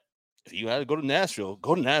 bet if you had to go to Nashville,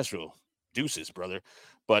 go to Nashville. Deuces, brother.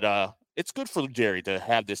 But it's good for Jerry to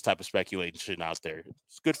have this type of speculation out there.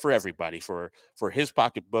 It's good for everybody, for his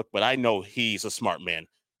pocketbook. But I know he's a smart man.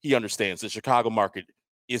 He understands the Chicago market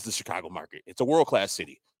is the Chicago market. It's a world-class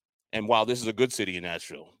city. And while this is a good city in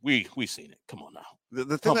Nashville, we've seen it. Come on now.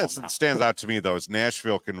 The thing that stands out to me though is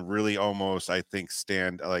Nashville can really almost, I think,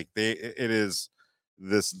 stand like it is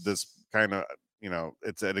this kind of,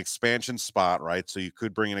 it's an expansion spot, right? So you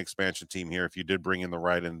could bring an expansion team here if you did bring in the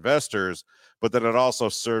right investors, but then it also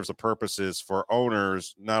serves the purposes for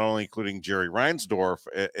owners, not only including Jerry Reinsdorf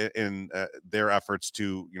in their efforts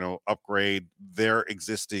to, upgrade their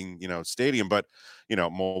existing, stadium. But,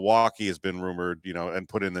 Milwaukee has been rumored, and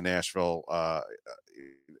put in the Nashville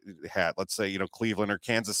hat. Let's say, Cleveland or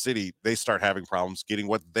Kansas City, they start having problems getting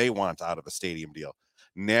what they want out of a stadium deal.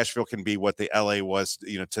 Nashville can be what the LA was, to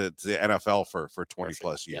the NFL for 20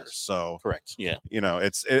 plus years. Yes. So correct. Yeah.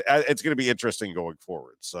 It's going to be interesting going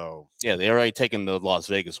forward. So yeah, they already taken the Las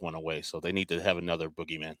Vegas one away, so they need to have another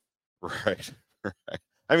boogeyman. Right.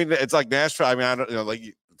 I mean, it's like Nashville. I mean, I don't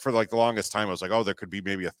like for like the longest time, I was like, oh, there could be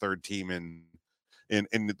maybe a third team in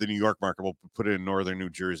the New York market. We'll put it in northern New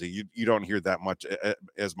Jersey. You don't hear that much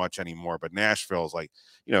as much anymore. But Nashville is like,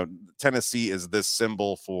 Tennessee is this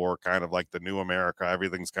symbol for kind of like the new America.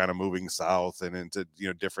 Everything's kind of moving south and into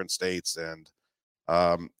different states, and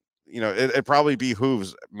it probably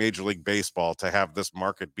behooves Major League Baseball to have this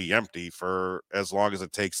market be empty for as long as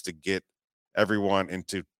it takes to get everyone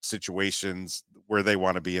into situations where they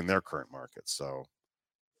want to be in their current market. So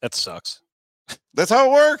that sucks. That's how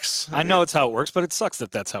it works. I know it's how it works, but it sucks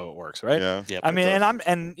that that's how it works, right? Yeah. I mean, I'm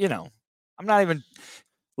not even,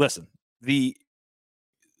 listen,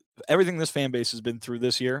 everything this fan base has been through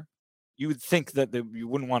this year, you would think that you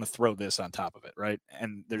wouldn't want to throw this on top of it, right?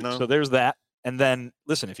 And so there's that. And then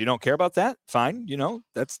listen, if you don't care about that, fine.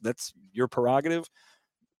 That's your prerogative.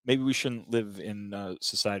 Maybe we shouldn't live in a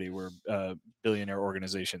society where billionaire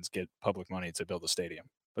organizations get public money to build a stadium.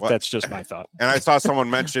 But that's just my thought. And I saw someone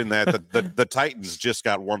mention that the Titans just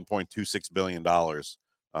got $1.26 billion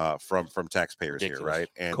from taxpayers here, right?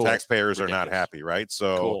 And taxpayers are not happy, right?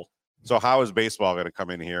 So how is baseball going to come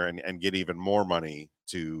in here and get even more money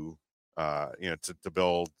to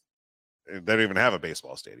build? They don't even have a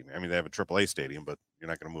baseball stadium. I mean, they have a AAA stadium, but you're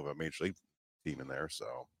not going to move a major league team in there.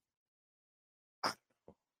 So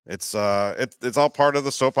it's all part of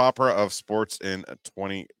the soap opera of sports in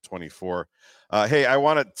 2024. Hey, I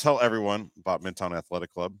want to tell everyone about Midtown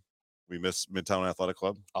Athletic Club. We miss Midtown Athletic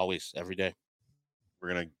Club. Always, every day.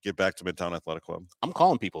 We're going to get back to Midtown Athletic Club. I'm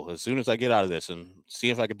calling people as soon as I get out of this and see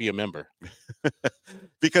if I could be a member.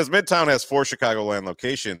 Because Midtown has 4 Chicagoland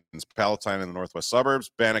locations: Palatine in the northwest suburbs,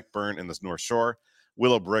 Bannockburn in the North Shore,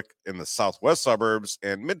 Willowbrook in the southwest suburbs,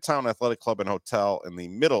 and Midtown Athletic Club and Hotel in the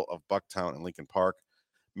middle of Bucktown and Lincoln Park.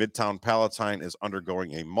 Midtown Palatine is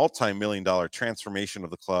undergoing a multi-million-dollar transformation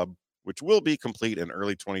of the club, which will be complete in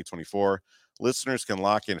early 2024. Listeners can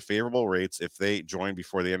lock in favorable rates if they join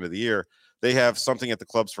before the end of the year. They have something at the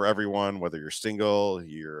clubs for everyone, whether you're single,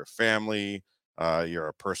 you're a family, you're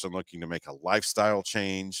a person looking to make a lifestyle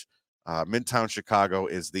change. Midtown Chicago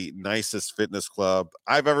is the nicest fitness club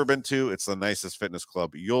I've ever been to. It's the nicest fitness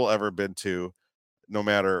club you'll ever been to. No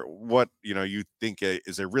matter what, you think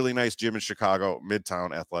is a really nice gym in Chicago,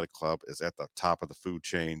 Midtown Athletic Club is at the top of the food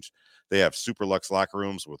chain. They have super luxe locker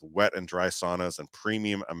rooms with wet and dry saunas and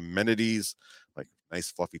premium amenities like nice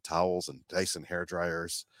fluffy towels and Dyson hair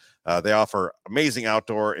dryers. They offer amazing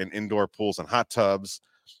outdoor and indoor pools and hot tubs.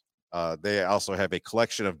 They also have a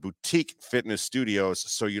collection of boutique fitness studios,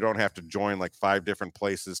 so you don't have to join like 5 different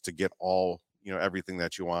places to get all, everything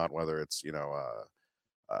that you want, whether it's,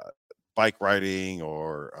 bike riding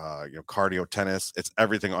or cardio, tennis. It's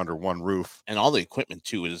everything under one roof, and all the equipment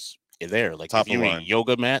too is there. Like if you need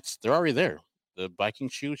yoga mats, they're already there. The biking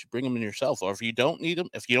shoes, you bring them in yourself, or if you don't need them,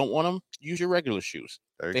 if you don't want them, use your regular shoes.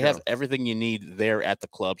 They have everything you need there at the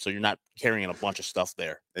club, so you're not carrying a bunch of stuff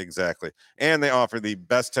there. Exactly. And they offer the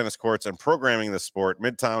best tennis courts and programming in the sport.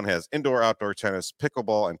 Midtown has indoor, outdoor tennis,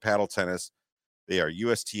 pickleball, and paddle tennis. They are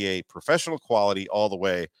USTA professional quality all the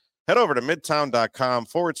way. Head over to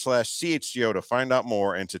midtown.com/CHGO to find out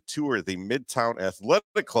more and to tour the Midtown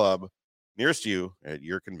Athletic Club nearest you at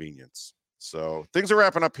your convenience. So things are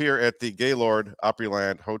wrapping up here at the Gaylord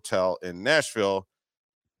Opryland Hotel in Nashville.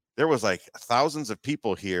 There was like thousands of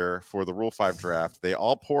people here for the Rule 5 draft. They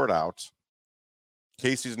all poured out.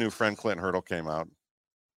 Casey's new friend, Clinton Hurdle, came out.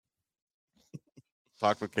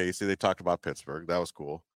 Talked with Casey. They talked about Pittsburgh. That was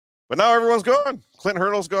cool. But now everyone's gone. Clinton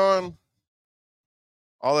Hurdle's gone.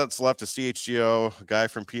 All that's left is CHGO, a guy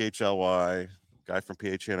from PHLY, a guy from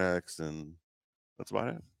PHNX, and that's about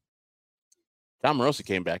it. Tom Morosi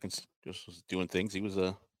came back and just was doing things. He was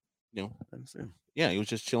Yeah, he was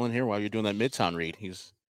just chilling here while you're doing that Midtown read.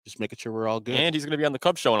 He's just making sure we're all good. And he's going to be on the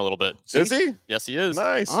Cubs show in a little bit. Is he? Yes, he is.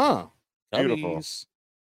 Nice. Beautiful. Cubbies.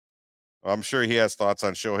 I'm sure he has thoughts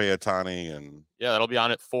on Shohei Ohtani and yeah, that'll be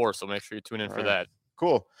on at 4. So make sure you tune in for that.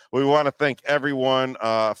 Cool. We want to thank everyone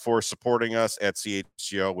for supporting us at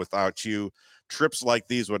CHGO. Without you, trips like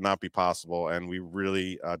these would not be possible, and we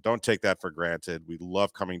really don't take that for granted. We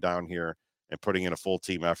love coming down here and putting in a full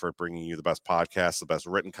team effort, bringing you the best podcasts, the best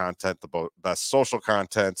written content, the best social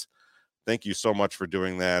content. Thank you so much for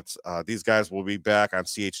doing that. These guys will be back on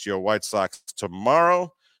CHGO White Sox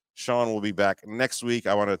tomorrow. Sean will be back next week.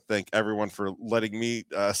 I want to thank everyone for letting me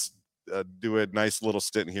do a nice little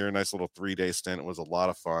stint here, a nice little 3-day stint. It was a lot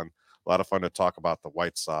of fun to talk about the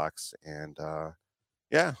White Sox. And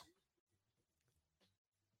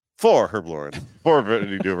for Herb Lauren, for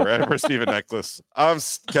Brittany Duver, and for Stephen Necklace, I'm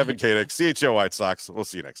Kevin Koenig, CHGO White Sox. We'll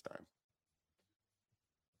see you next time.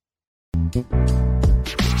 We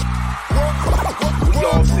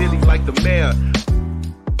all silly like the mayor.